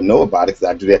 nobody never know about it, because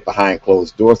I do that behind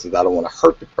closed doors, because I don't want to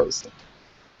hurt the person.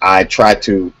 I try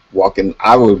to walk in,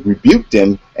 I will rebuke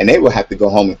them, and they will have to go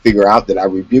home and figure out that I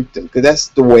rebuked them, because that's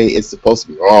the way it's supposed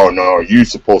to be. "Oh no, you're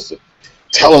supposed to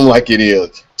tell them like it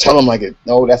is. Tell them like it."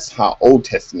 No, that's how Old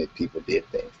Testament people did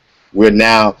things. We're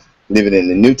now living in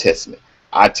the New Testament.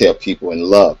 I tell people in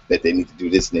love that they need to do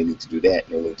this and they need to do that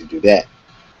and they need to do that.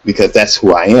 because that's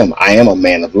who I am. I am a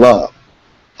man of love.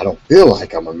 I don't feel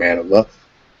like I'm a man of love.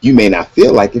 You may not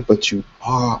feel like it, but you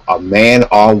are a man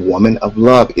or a woman of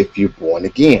love if you're born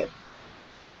again.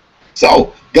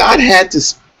 So God he had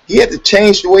to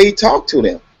change the way he talked to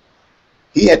them.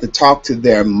 He had to talk to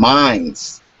their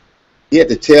minds. He had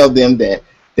to tell them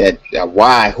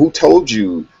why, who told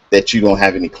you that you don't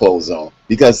have any clothes on?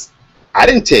 Because I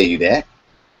didn't tell you that.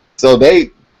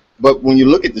 But when you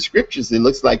look at the scriptures, it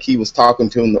looks like he was talking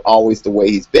to them always the way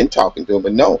he's been talking to them.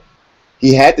 But no,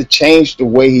 he had to change the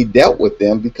way he dealt with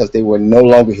them because they were no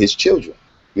longer his children.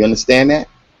 You understand that?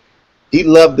 He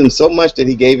loved them so much that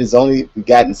he gave his only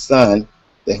begotten son,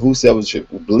 that whosoever should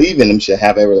believe in him shall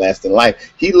have everlasting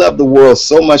life. He loved the world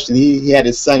so much that he had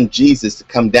his son Jesus to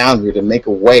come down here to make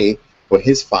a way for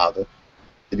his father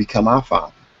to become our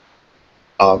father.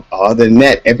 Other than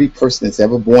that, every person that's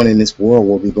ever born in this world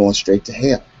will be going straight to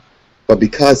hell. But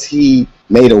because he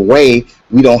made a way,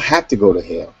 we don't have to go to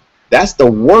hell. That's the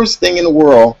worst thing in the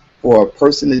world for a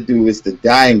person to do, is to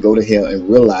die and go to hell and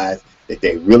realize that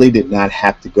they really did not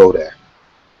have to go there.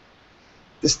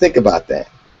 Just think about that.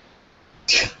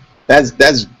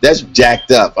 That's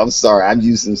jacked up. I'm sorry, I'm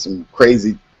using some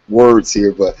crazy words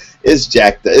here, but it's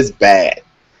jacked up. It's bad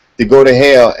to go to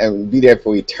hell and be there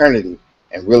for eternity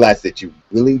and realize that you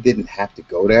really didn't have to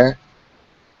go there,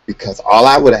 because all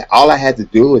I had to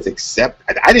do was accept.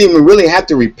 I didn't even really have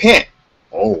to repent.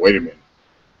 Oh, wait a minute.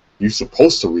 You're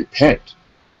supposed to repent.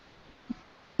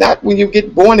 Not when you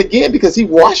get born again, because he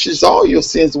washes all your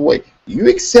sins away. You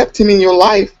accept him in your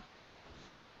life.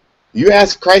 You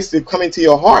ask Christ to come into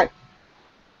your heart.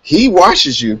 He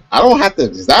washes you. I don't have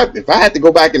to. If I had to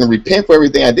go back and repent for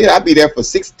everything I did, I'd be there for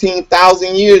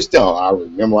 16,000 years still. I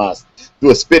remember I threw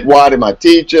a spit wad at my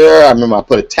teacher. I remember I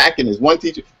put a tack in his one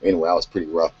teacher. Anyway, I was pretty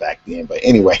rough back then. But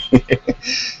anyway,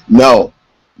 no.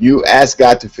 You ask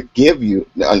God to forgive you.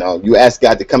 No, you ask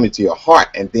God to come into your heart,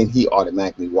 and then he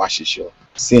automatically washes your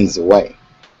sins away.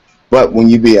 But when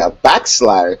you be a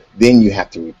backslider, then you have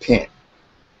to repent,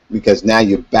 because now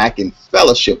you're back in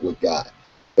fellowship with God.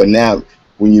 But now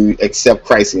when you accept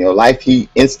Christ in your life, he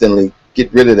instantly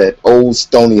get rid of that old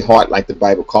stony heart, like the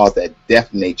Bible calls that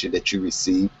death nature that you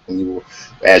received when you were,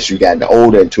 as you got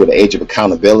older, into the age of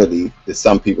accountability. That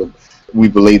some people, we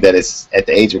believe that it's at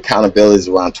the age of accountability is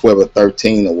around 12 or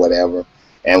 13 or whatever.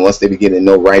 And once they begin to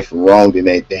know right from wrong, then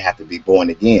they have to be born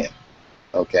again.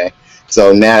 Okay,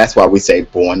 so now that's why we say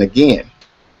born again.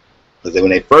 Because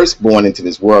when they first born into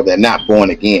this world, they're not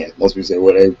born again. Most people say,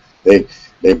 well,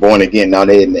 they're born again. Now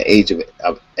they're in the age of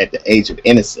at the age of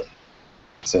innocence.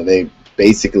 So they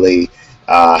basically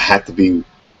have to be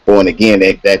born again.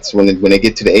 That's when they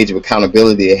get to the age of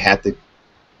accountability, they have to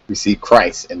receive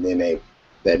Christ, and then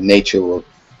that nature will,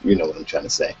 you know what I'm trying to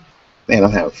say. Man,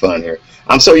 I'm having fun here.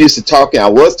 I'm so used to talking. I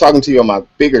was talking to you on my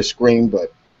bigger screen,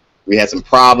 but we had some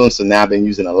problems, so now I've been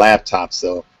using a laptop,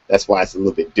 so that's why it's a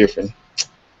little bit different.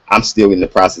 I'm still in the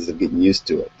process of getting used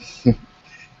to it.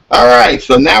 All right,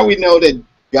 so now we know that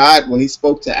God, when he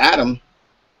spoke to Adam,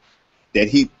 that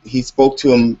he spoke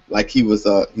to him like he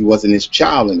wasn't his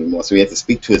child anymore. So he had to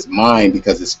speak to his mind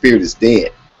because his spirit is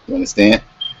dead. You understand?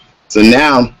 So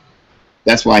now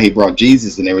that's why he brought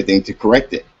Jesus and everything to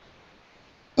correct it.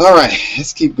 All right,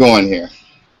 let's keep going here.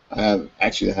 I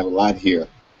have a lot here.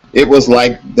 It was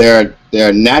like their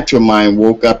natural mind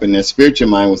woke up and their spiritual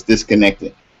mind was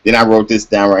disconnected. Then I wrote this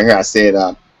down right here. I said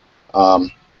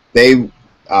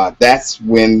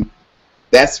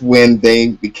that's when they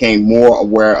became more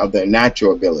aware of their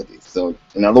natural abilities. So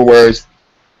in other words,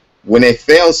 when they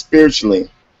failed spiritually,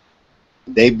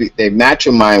 their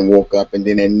natural mind woke up, and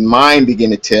then their mind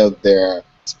began to tell their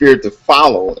spirit to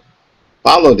follow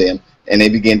them, and they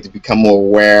begin to become more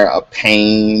aware of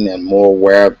pain and more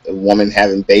aware of a woman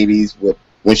having babies.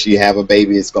 When she have a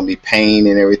baby, it's going to be pain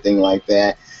and everything like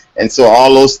that. And so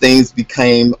all those things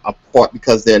became a part,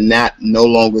 because they're no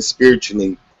longer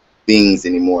spiritually beings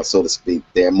anymore, so to speak.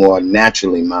 They're more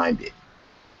naturally minded.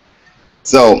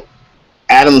 So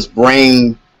Adam's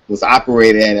brain was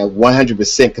operating at a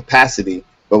 100% capacity,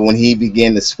 but when he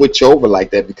began to switch over like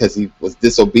that, because he was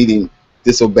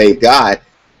disobeyed God,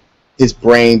 his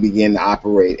brain began to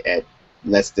operate at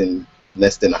less than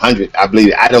 100.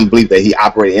 I don't believe that he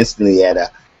operated instantly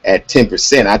at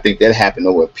 10%. I think that happened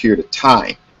over a period of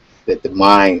time, that the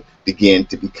mind began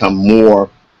to become more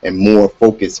and more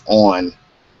focused on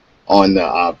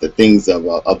the things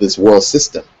of this world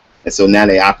system. And so now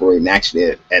they operate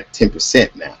actually at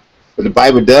 10% now. But the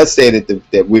Bible does say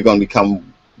that we're going to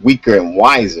become weaker and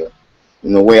wiser.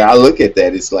 And the way I look at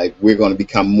that is like we're going to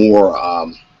become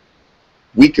more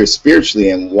weaker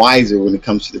spiritually and wiser when it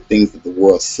comes to the things of the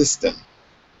world system.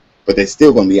 but they're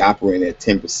still going to be operating at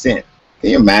 10%. Can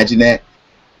you imagine that?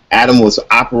 Adam was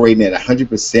operating at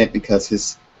 100% because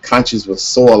his conscience was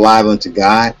so alive unto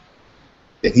God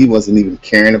that he wasn't even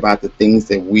caring about the things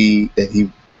that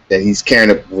he's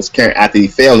caring after he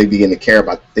fell. He began to care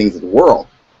about the things of the world,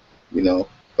 you know.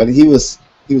 But he was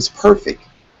perfect.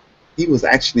 He was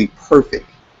actually perfect,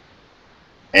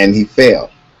 and he failed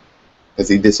because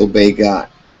he disobeyed God.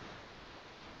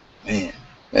 Man,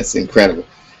 that's incredible.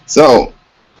 So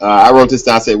I wrote this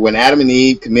down. I said, when Adam and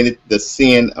Eve committed the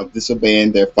sin of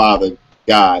disobeying their father,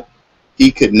 God, he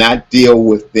could not deal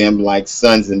with them like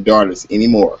sons and daughters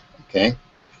anymore. Okay?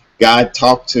 God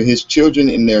talked to his children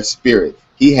in their spirit.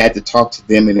 He had to talk to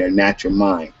them in their natural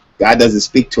mind. God doesn't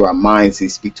speak to our minds. He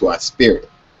speaks to our spirit.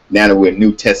 Now that we're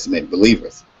New Testament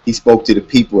believers. He spoke to the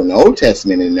people in the Old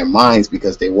Testament in their minds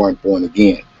because they weren't born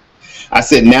again. I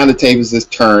said, now the tables is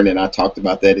turned, and I talked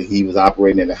about that. He was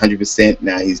operating at 100%.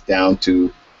 Now he's down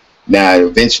to, now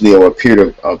eventually over a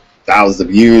period of thousands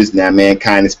of years, now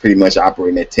mankind is pretty much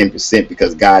operating at 10%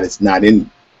 because God is not in,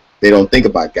 they don't think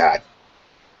about God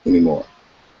anymore.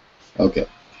 Okay.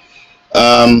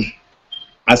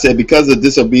 I said, because of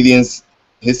disobedience,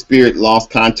 his spirit lost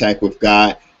contact with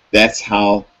God. That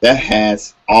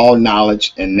has all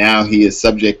knowledge, and now he is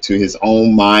subject to his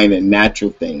own mind and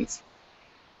natural things.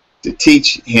 To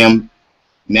teach him,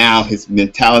 now his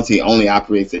mentality only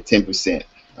operates at 10%.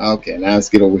 Okay, now let's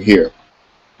get over here.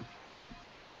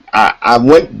 I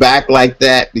went back like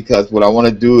that because what I want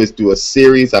to do is do a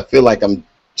series. I feel like I'm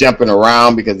jumping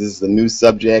around because this is a new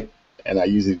subject, and I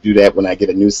usually do that when I get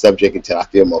a new subject until I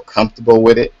feel more comfortable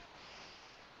with it.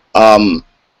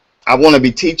 I want to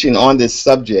be teaching on this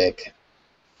subject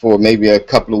for maybe a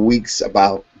couple of weeks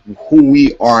about who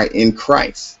we are in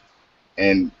Christ.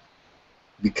 And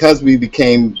because we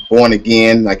became born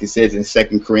again, like it says in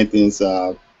 2 Corinthians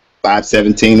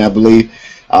 5:17, I believe.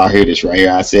 I'll hear this right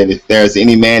here. I said, if there's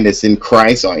any man that's in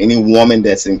Christ or any woman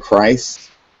that's in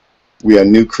Christ, we are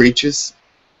new creatures.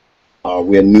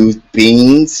 We are new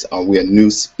beings. We are new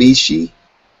species.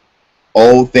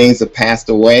 Old things have passed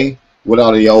away. What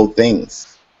are the old things?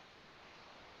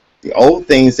 The old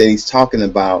things that he's talking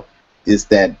about is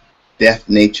that death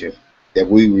nature that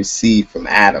we received from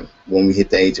Adam when we hit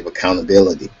the age of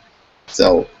accountability.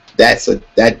 So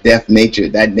that death nature,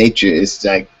 that nature is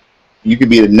like, you could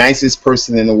be the nicest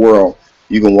person in the world.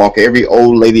 You can walk every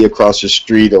old lady across the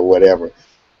street or whatever.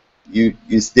 You're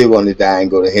still going to die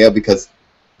and go to hell, because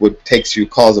what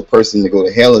cause a person to go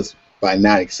to hell is by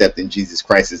not accepting Jesus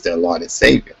Christ as their Lord and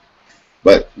Savior.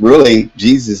 But really,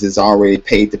 Jesus has already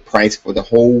paid the price for the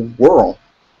whole world.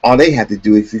 All they have to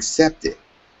do is accept it.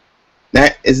 Now,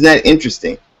 isn't that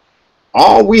interesting?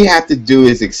 All we have to do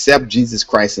is accept Jesus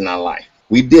Christ in our life.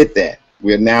 We did that.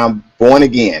 We are now born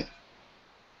again.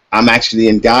 I'm actually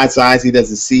in God's eyes. He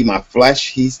doesn't see my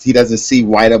flesh. He doesn't see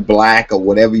white or black or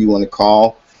whatever you want to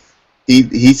call.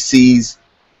 He sees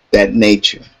that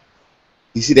nature.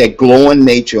 You see that glowing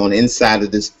nature on the inside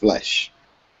of this flesh.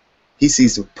 He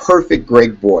sees a perfect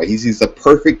great boy. He sees a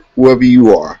perfect whoever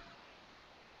you are.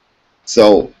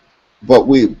 So, but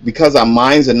because our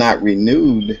minds are not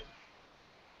renewed,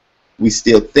 we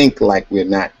still think like we're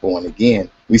not born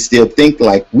again. We still think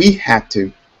like we have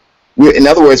to. In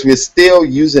other words, we're still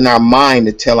using our mind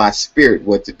to tell our spirit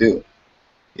what to do.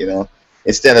 You know,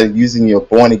 instead of using your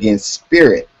born again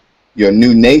spirit, your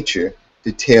new nature,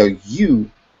 to tell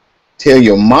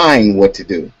your mind what to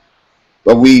do.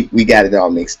 But we got it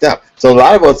all mixed up. So a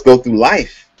lot of us go through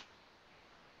life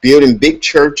building big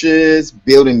churches,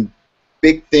 building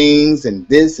big things and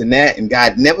this and that, and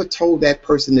God never told that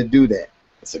person to do that.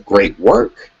 It's a great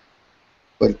work,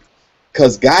 but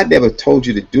because God never told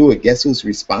you to do it, guess who's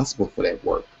responsible for that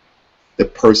work? The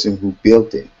person who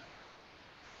built it.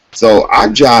 So our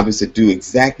job is to do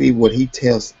exactly what he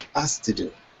tells us to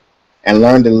do and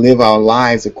learn to live our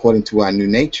lives according to our new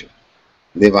nature.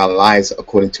 Live our lives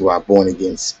according to our born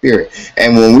again spirit.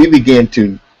 And when we begin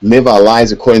to live our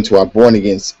lives according to our born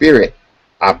again spirit,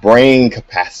 our brain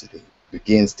capacity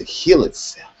begins to heal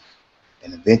itself.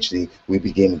 And eventually we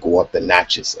begin to go up the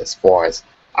notches as far as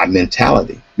our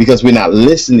mentality, because we're not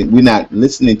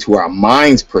listening to our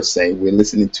minds per se. We're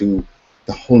listening to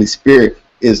the Holy Spirit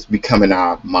is becoming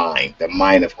our mind, the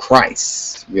mind of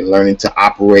Christ. We're learning to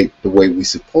operate the way we're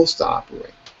supposed to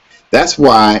operate. That's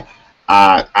why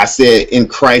I said in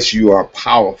Christ you are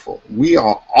powerful. We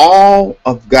are, all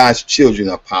of God's children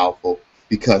are powerful,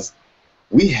 because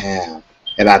we have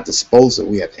at our disposal,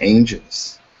 we have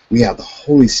angels. We have the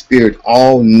Holy Spirit,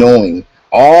 all knowing.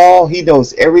 He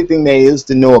knows everything there is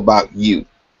to know about you.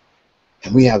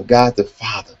 And we have God the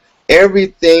Father.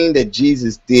 Everything that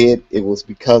Jesus did, it was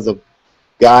because of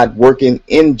God working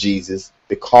in Jesus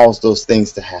to cause those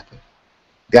things to happen.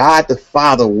 God the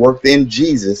Father worked in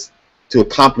Jesus to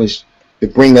accomplish, to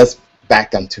bring us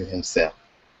back unto himself.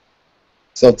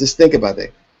 So just think about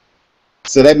that.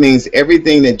 So that means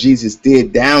everything that Jesus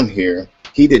did down here,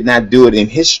 he did not do it in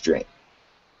his strength.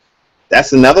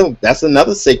 That's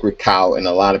another sacred cow in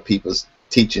a lot of people's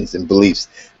teachings and beliefs.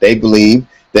 They believe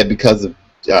that because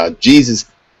of Jesus,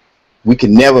 we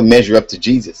can never measure up to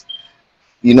Jesus.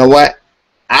 You know what?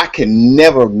 I can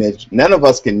never measure. None of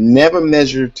us can never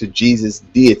measure to Jesus'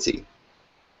 deity.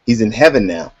 He's in heaven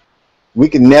now. We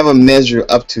can never measure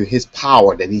up to his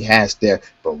power that he has there,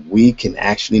 but we can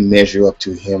actually measure up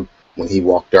to him when he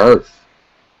walked the earth.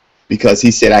 Because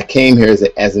he said, I came here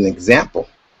as an example.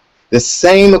 The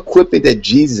same equipment that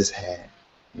Jesus had,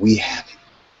 we have it.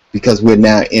 Because we're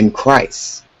now in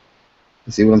Christ.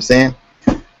 You see what I'm saying?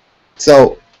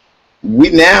 So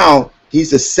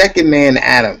he's the second man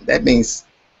Adam. That means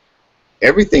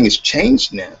everything is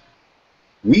changed now.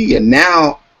 We are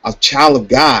now a child of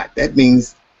God. That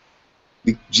means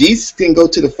Jesus can go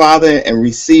to the Father and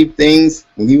receive things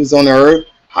when he was on the earth.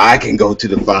 I can go to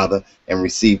the Father and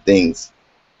receive things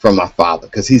from my Father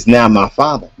because he's now my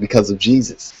Father because of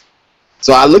Jesus.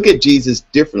 So I look at Jesus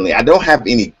differently. I don't have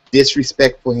any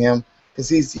disrespect for him because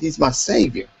he's my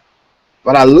Savior.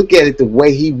 But I look at it the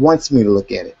way he wants me to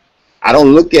look at it. I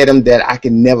don't look at him that I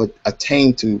can never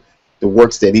attain to the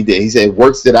works that he did. He said,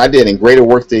 works that I did and greater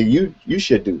works that you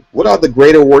should do. What are the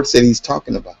greater works that he's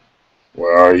talking about?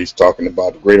 Well, he's talking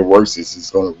about the greater works.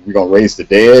 We're gonna raise the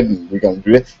dead, and we're gonna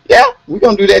do that. Yeah, we're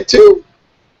gonna do that too.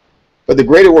 But the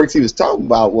greater works he was talking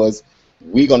about was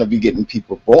we're gonna be getting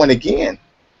people born again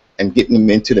and getting them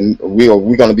into the.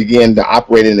 We're gonna begin to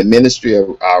operate in the ministry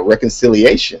of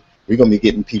reconciliation. We're gonna be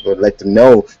getting people to let them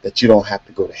know that you don't have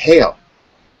to go to hell.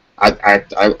 I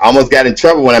almost got in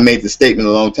trouble when I made the statement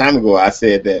a long time ago. I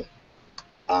said that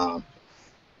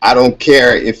I don't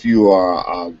care if you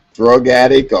are a drug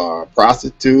addict or a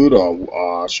prostitute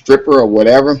or a stripper or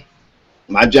whatever.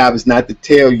 My job is not to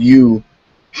tell you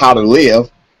how to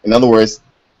live. In other words,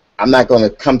 I'm not going to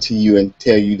come to you and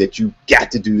tell you that you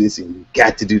got to do this and you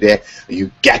got to do that, or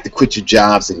you got to quit your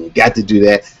jobs and you got to do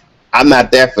that. I'm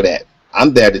not there for that.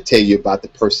 I'm there to tell you about the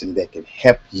person that can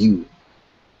help you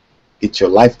get your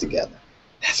life together.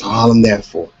 That's all I'm there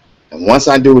for. And once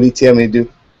I do what he tells me to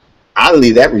do, I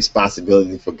leave that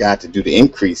responsibility for God to do the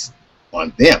increase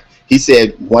on them. He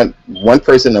said one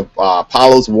person of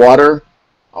Apollo's water,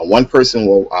 one person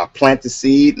will plant the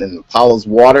seed and Apollo's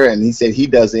water, and he said he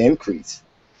does the increase.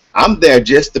 I'm there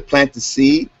just to plant the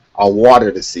seed or water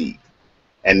the seed.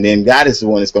 And then God is the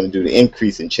one that's going to do the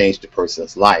increase and change the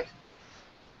person's life.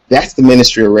 That's the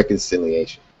ministry of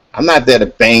reconciliation. I'm not there to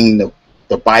bang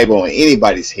the Bible on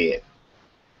anybody's head.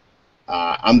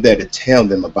 I'm there to tell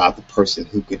them about the person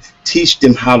who can teach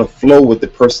them how to flow with the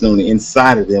person on the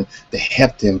inside of them to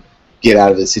help them get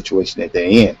out of the situation that they're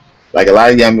in. Like a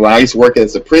lot of them, when I used to work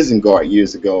as a prison guard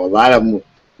years ago, a lot of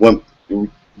them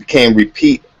became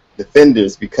repeat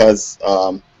offenders because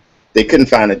they couldn't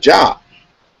find a job.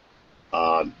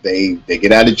 They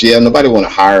get out of jail. Nobody want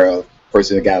to hire a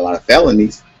person that got a lot of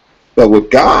felonies. But with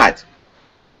God,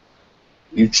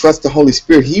 you trust the Holy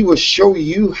Spirit. He will show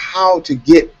you how to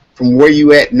get from where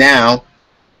you at now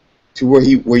to where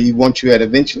you want you at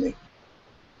eventually.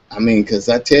 I mean, because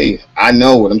I tell you, I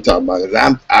know what I'm talking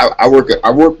about. I work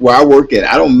where I work at.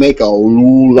 I don't make a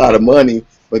whole lot of money,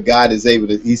 but God is able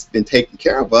to. He's been taking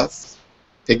care of us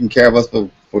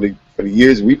for the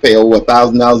years. We pay over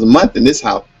 $1,000 a month in this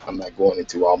house. I'm not going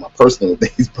into all my personal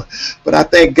things, but I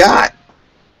thank God.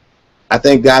 I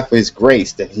thank God for His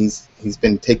grace that He's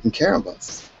been taking care of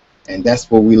us. And that's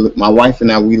where my wife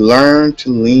and I, we learn to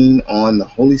lean on the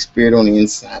Holy Spirit on the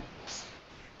inside of us.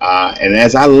 And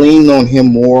as I lean on Him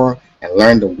more and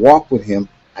learn to walk with Him,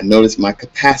 I notice my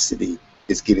capacity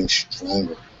is getting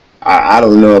stronger. I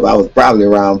don't know if I was probably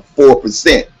around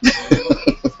 4%.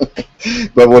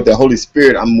 But with the Holy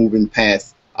Spirit, I'm moving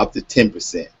past up to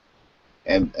 10%.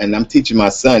 And I'm teaching my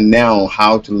son now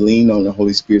how to lean on the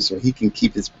Holy Spirit so he can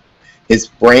keep his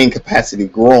brain capacity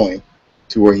growing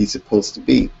to where he's supposed to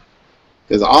be.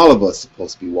 Because all of us are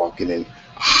supposed to be walking in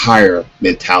a higher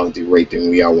mentality rate than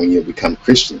we are when you become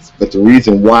Christians. But the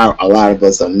reason why a lot of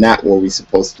us are not where we're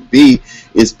supposed to be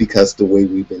is because the way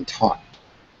we've been taught.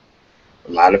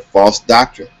 A lot of false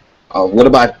doctrine. What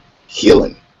about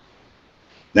healing?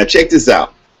 Now check this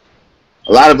out.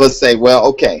 A lot of us say, well,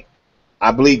 okay,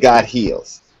 I believe God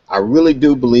heals. I really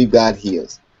do believe God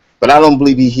heals. But I don't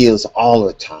believe He heals all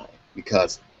the time.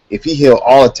 Because if He healed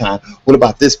all the time, what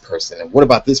about this person? And what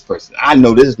about this person? I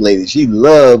know this lady, she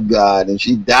loved God and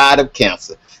she died of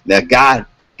cancer. Now God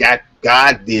got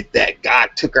God did that. God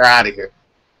took her out of here.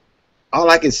 All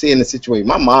I can see in the situation,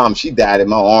 my mom, she died in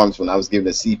my arms when I was giving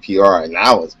her CPR, and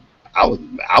I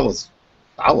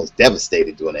was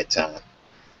devastated during that time.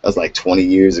 That was like 20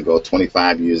 years ago,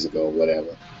 25 years ago,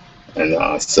 whatever.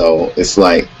 And so it's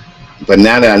like, but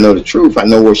now that I know the truth, I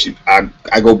know where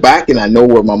I go back and I know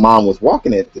where my mom was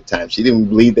walking at the time. She didn't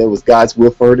believe that it was God's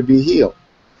will for her to be healed.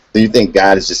 Do you think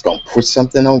God is just going to push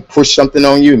something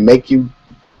on you and make you?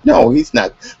 No, he's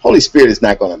not. Holy Spirit is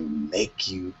not going to make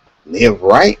you live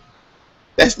right.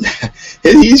 That's not.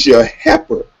 He's your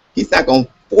helper. He's not going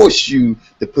to force you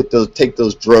to take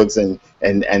those drugs and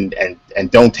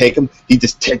don't take them. He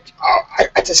just take. Oh,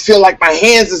 I just feel like my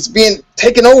hands is being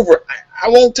taken over. I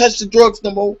won't touch the drugs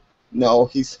no more. No,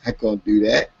 he's not going to do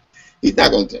that. He's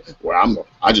not going to. Well,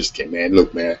 I just can't, man.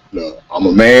 Look, man. Look, I'm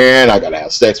a man. I got to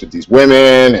have sex with these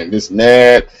women and this and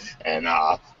that. And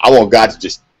I want God to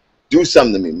just do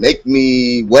something to me, make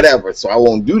me whatever. So I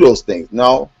won't do those things.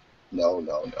 No.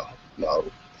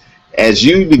 As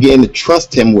you begin to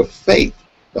trust him with faith,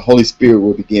 the Holy Spirit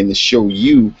will begin to show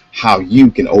you how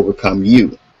you can overcome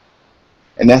you.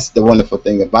 And that's the wonderful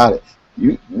thing about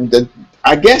it.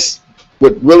 I guess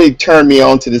what really turned me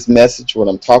on to this message, what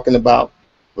I'm talking about,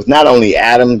 was not only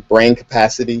Adam's brain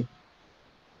capacity,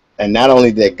 and not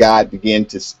only that God began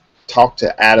to talk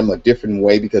to Adam a different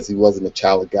way because he wasn't a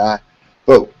child of God,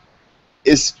 but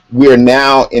we're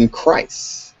now in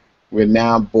Christ. We're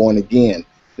now born again.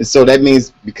 And so that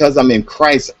means because I'm in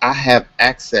Christ, I have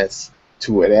access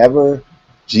to whatever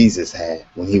Jesus had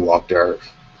when he walked the earth.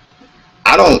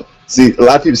 I don't see a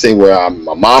lot of people say, well,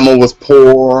 my mama was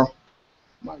poor,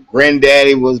 my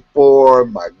granddaddy was poor,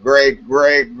 my great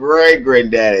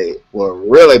granddaddy was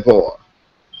really poor.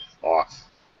 Or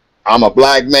I'm a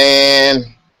black man,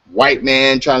 white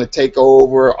man trying to take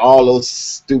over, all those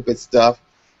stupid stuff.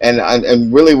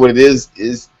 And really what it is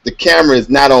the camera is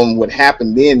not on what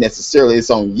happened then necessarily,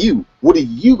 it's on you. What are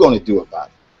you going to do about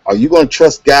it? Are you going to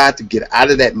trust God to get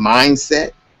out of that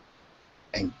mindset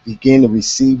and begin to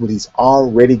receive what he's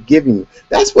already given you?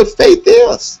 That's what faith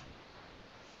is.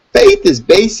 Faith is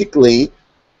basically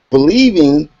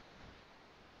believing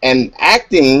and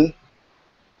acting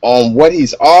on what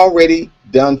he's already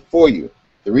done for you.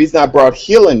 The reason I brought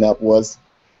healing up was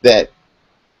that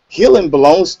healing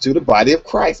belongs to the body of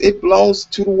Christ. It belongs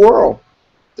to the world.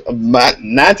 9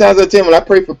 times out of 10, when I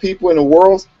pray for people in the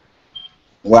world,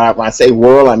 when I say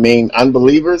world, I mean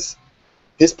unbelievers,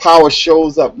 his power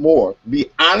shows up more.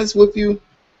 Be honest with you,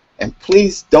 and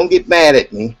please don't get mad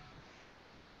at me.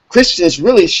 Christians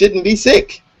really shouldn't be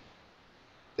sick.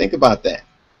 Think about that.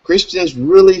 Christians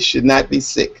really should not be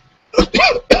sick.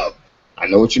 I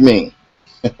know what you mean.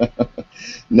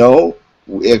 No,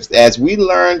 as we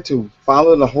learn to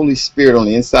follow the Holy Spirit on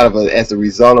the inside of us as a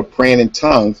result of praying in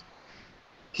tongues,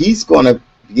 he's going to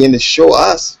begin to show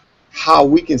us how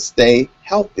we can stay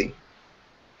healthy.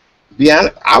 Be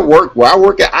honest, where I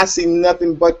work at, I see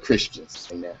nothing but Christians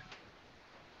in there.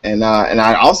 And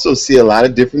I also see a lot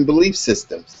of different belief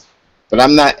systems. But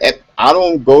I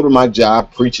don't go to my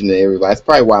job preaching to everybody. That's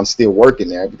probably why I'm still working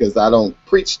there, because I don't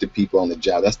preach to people on the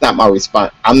job. That's not my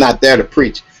response. I'm not there to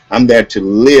preach. I'm there to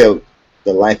live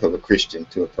the life of a Christian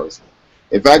to a person.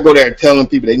 If I go there telling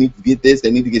people they need to get this,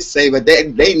 they need to get saved,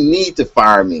 they need to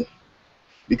fire me,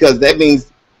 because that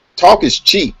means talk is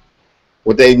cheap.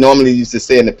 What they normally used to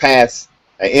say in the past,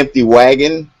 an empty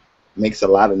wagon makes a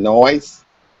lot of noise.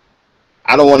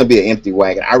 I don't want to be an empty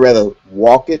wagon. I'd rather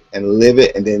walk it and live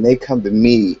it, and then they come to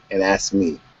me and ask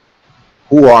me,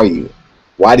 who are you?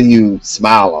 Why do you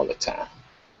smile all the time?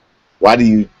 Why do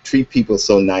you treat people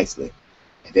so nicely?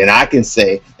 And then I can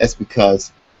say, that's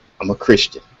because I'm a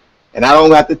Christian. And I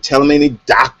don't have to tell them any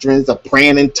doctrines of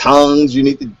praying in tongues. You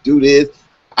need to do this.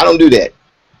 I don't do that.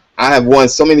 I have won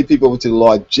so many people over to the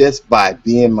Lord just by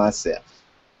being myself.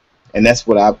 And that's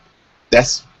what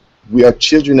we are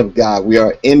children of God. We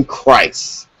are in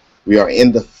Christ. We are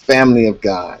in the family of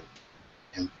God.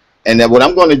 And then what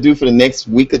I'm going to do for the next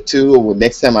week or two, or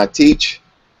next time I teach,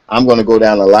 I'm going to go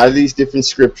down a lot of these different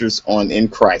scriptures on in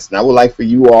Christ. And I would like for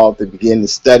you all to begin to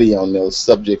study on those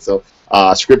subjects of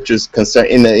scriptures concern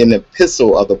in the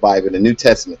epistle of the Bible, the New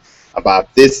Testament,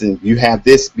 about this, and you have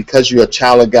this because you're a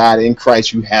child of God in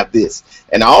Christ. You have this,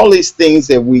 and all these things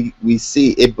that we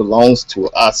see, it belongs to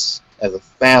us as a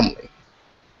family.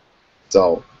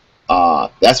 So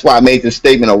that's why I made this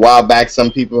statement a while back.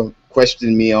 Some people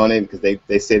questioned me on it because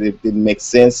they said it didn't make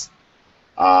sense.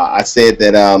 I said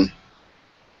that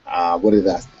how did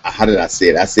I say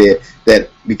it? I said that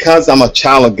because I'm a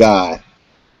child of God,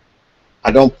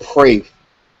 I don't pray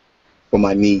for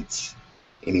my needs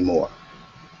anymore.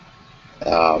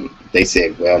 They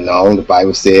said, well, no, the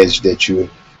Bible says that you,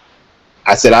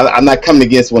 I said, I'm not coming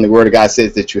against when the word of God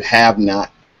says that you have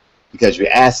not because you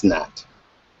ask not.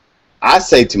 I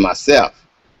say to myself,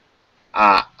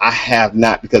 I have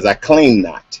not because I claim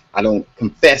not. I don't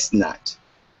confess not.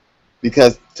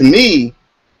 Because to me,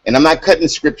 and I'm not cutting the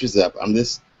scriptures up, I'm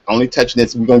just only touching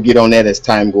this. We're going to get on that as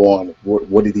time go on.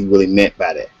 What did he really meant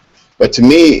by that? But to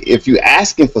me, if you're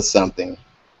asking for something,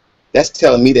 that's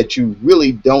telling me that you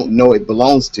really don't know it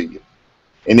belongs to you.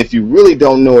 And if you really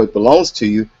don't know it belongs to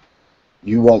you,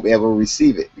 you won't ever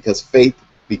receive it, because faith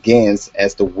begins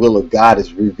as the will of God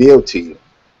is revealed to you.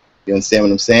 You understand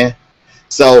what I'm saying?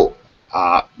 So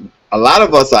a lot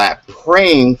of us are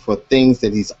praying for things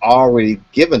that he's already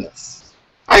given us.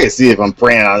 I can see if I'm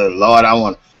praying out of the Lord, I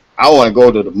want to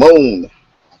go to the moon.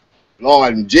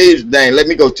 Lord, in Jesus' name, let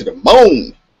me go to the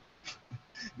moon.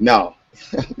 No,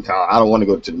 no, I don't want to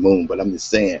go to the moon, but I'm just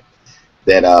saying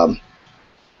that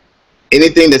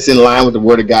anything that's in line with the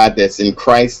word of God that's in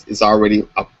Christ is already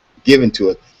given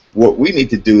to us. What we need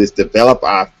to do is develop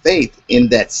our faith in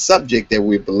that subject that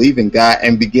we believe in God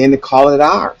and begin to call it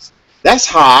ours. That's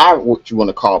how what you want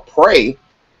to call pray.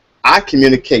 I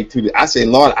communicate to I say,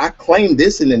 Lord, I claim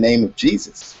this in the name of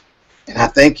Jesus. And I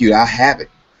thank you, I have it.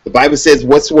 The Bible says,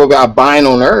 whatsoever I bind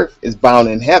on earth is bound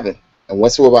in heaven. And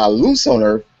whatsoever I loose on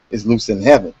earth is loose in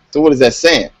heaven. So what is that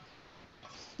saying?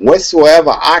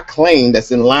 Whatsoever I claim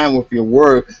that's in line with your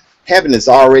word, heaven is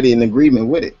already in agreement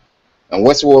with it. And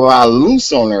whatsoever I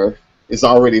loose on earth is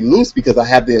already loose, because I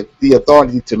have the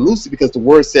authority to loose it, because the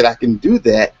word said I can do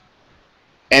that.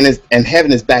 And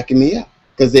heaven is backing me up,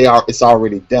 because it's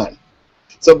already done.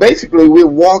 So basically, we're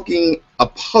walking a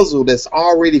puzzle that's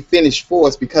already finished for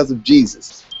us because of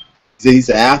Jesus. He's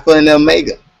the Alpha and the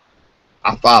Omega,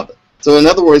 our Father. So in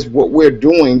other words, what we're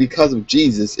doing because of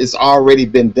Jesus, it's already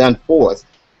been done for us.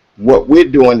 What we're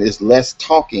doing is less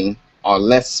talking or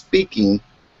less speaking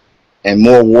and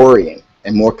more worrying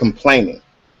and more complaining.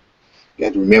 You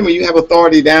have to remember, you have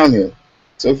authority down here.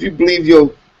 So if you believe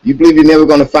you're never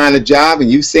going to find a job,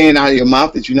 and you saying out of your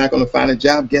mouth that you're not going to find a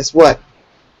job, guess what?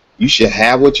 You should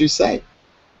have what you say.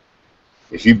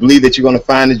 If you believe that you're going to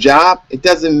find a job, it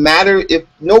doesn't matter if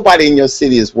nobody in your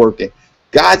city is working.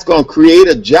 God's going to create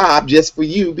a job just for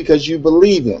you because you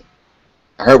believe him.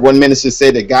 I heard one minister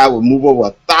say that God will move over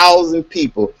 1,000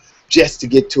 people just to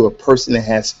get to a person that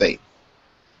has faith.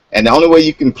 And the only way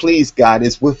you can please God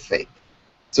is with faith.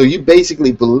 So you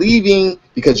basically believing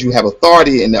because you have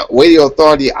authority, and the way your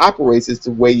authority operates is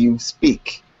the way you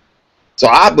speak. So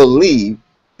I believe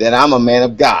that I'm a man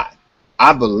of God.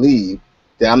 I believe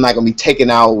that I'm not going to be taken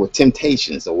out with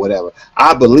temptations or whatever.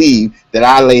 I believe that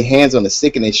I lay hands on the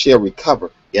sick and they shall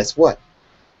recover. Guess what?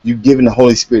 You've given the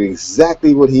Holy Spirit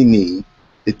exactly what he needs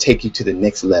to take you to the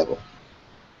next level.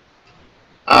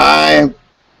 I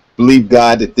believe,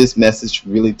 God, that this message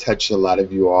really touched a lot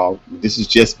of you all. This is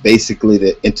just basically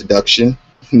the introduction,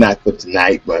 not for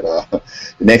tonight, but the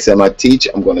next time I teach,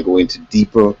 I'm going to go into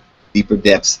deeper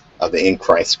depths of the in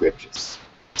Christ scriptures.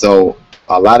 So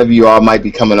a lot of you all might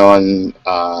be coming on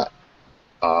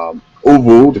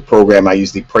Uvu, the program I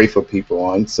usually pray for people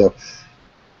on. So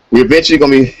we're eventually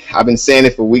going to be, I've been saying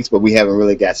it for weeks, but we haven't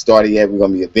really got started yet. We're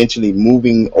going to be eventually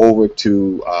moving over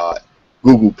to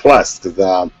Google Plus,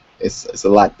 because it's a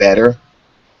lot better.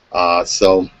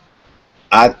 So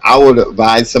I would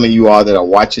advise some of you all that are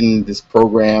watching this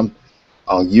program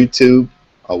on YouTube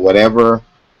or whatever,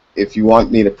 if you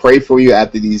want me to pray for you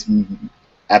after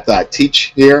I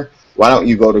teach here, why don't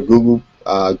you go to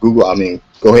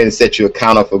Go ahead and set your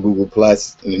account up for Google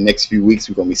Plus. In the next few weeks,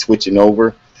 we're going to be switching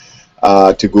over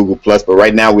to Google Plus. But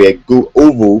right now, we're at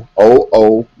Uvu,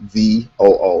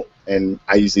 OOVOO, and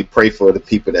I usually pray for the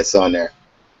people that's on there.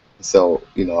 So,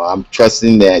 you know, I'm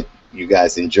trusting that you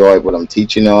guys enjoy what I'm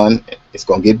teaching on. It's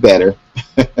going to get better.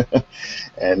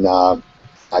 And I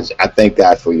thank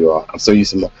God for you all. I'm so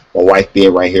used to my wife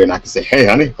being right here, and I can say, hey,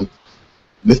 honey,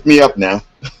 lift me up now.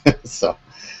 So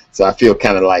I feel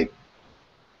kind of like,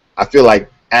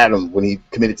 Adam when he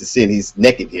committed to sin. He's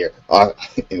naked here.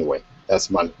 Anyway, that's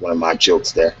one of my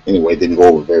jokes there. Anyway, it didn't go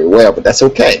over very well, but that's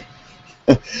okay.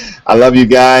 I love you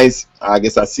guys. I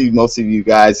guess I'll see most of you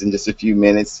guys in just a few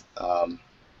minutes.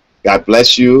 God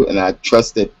bless you, and I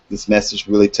trust that this message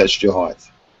really touched your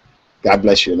hearts. God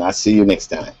bless you, and I'll see you next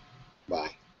time.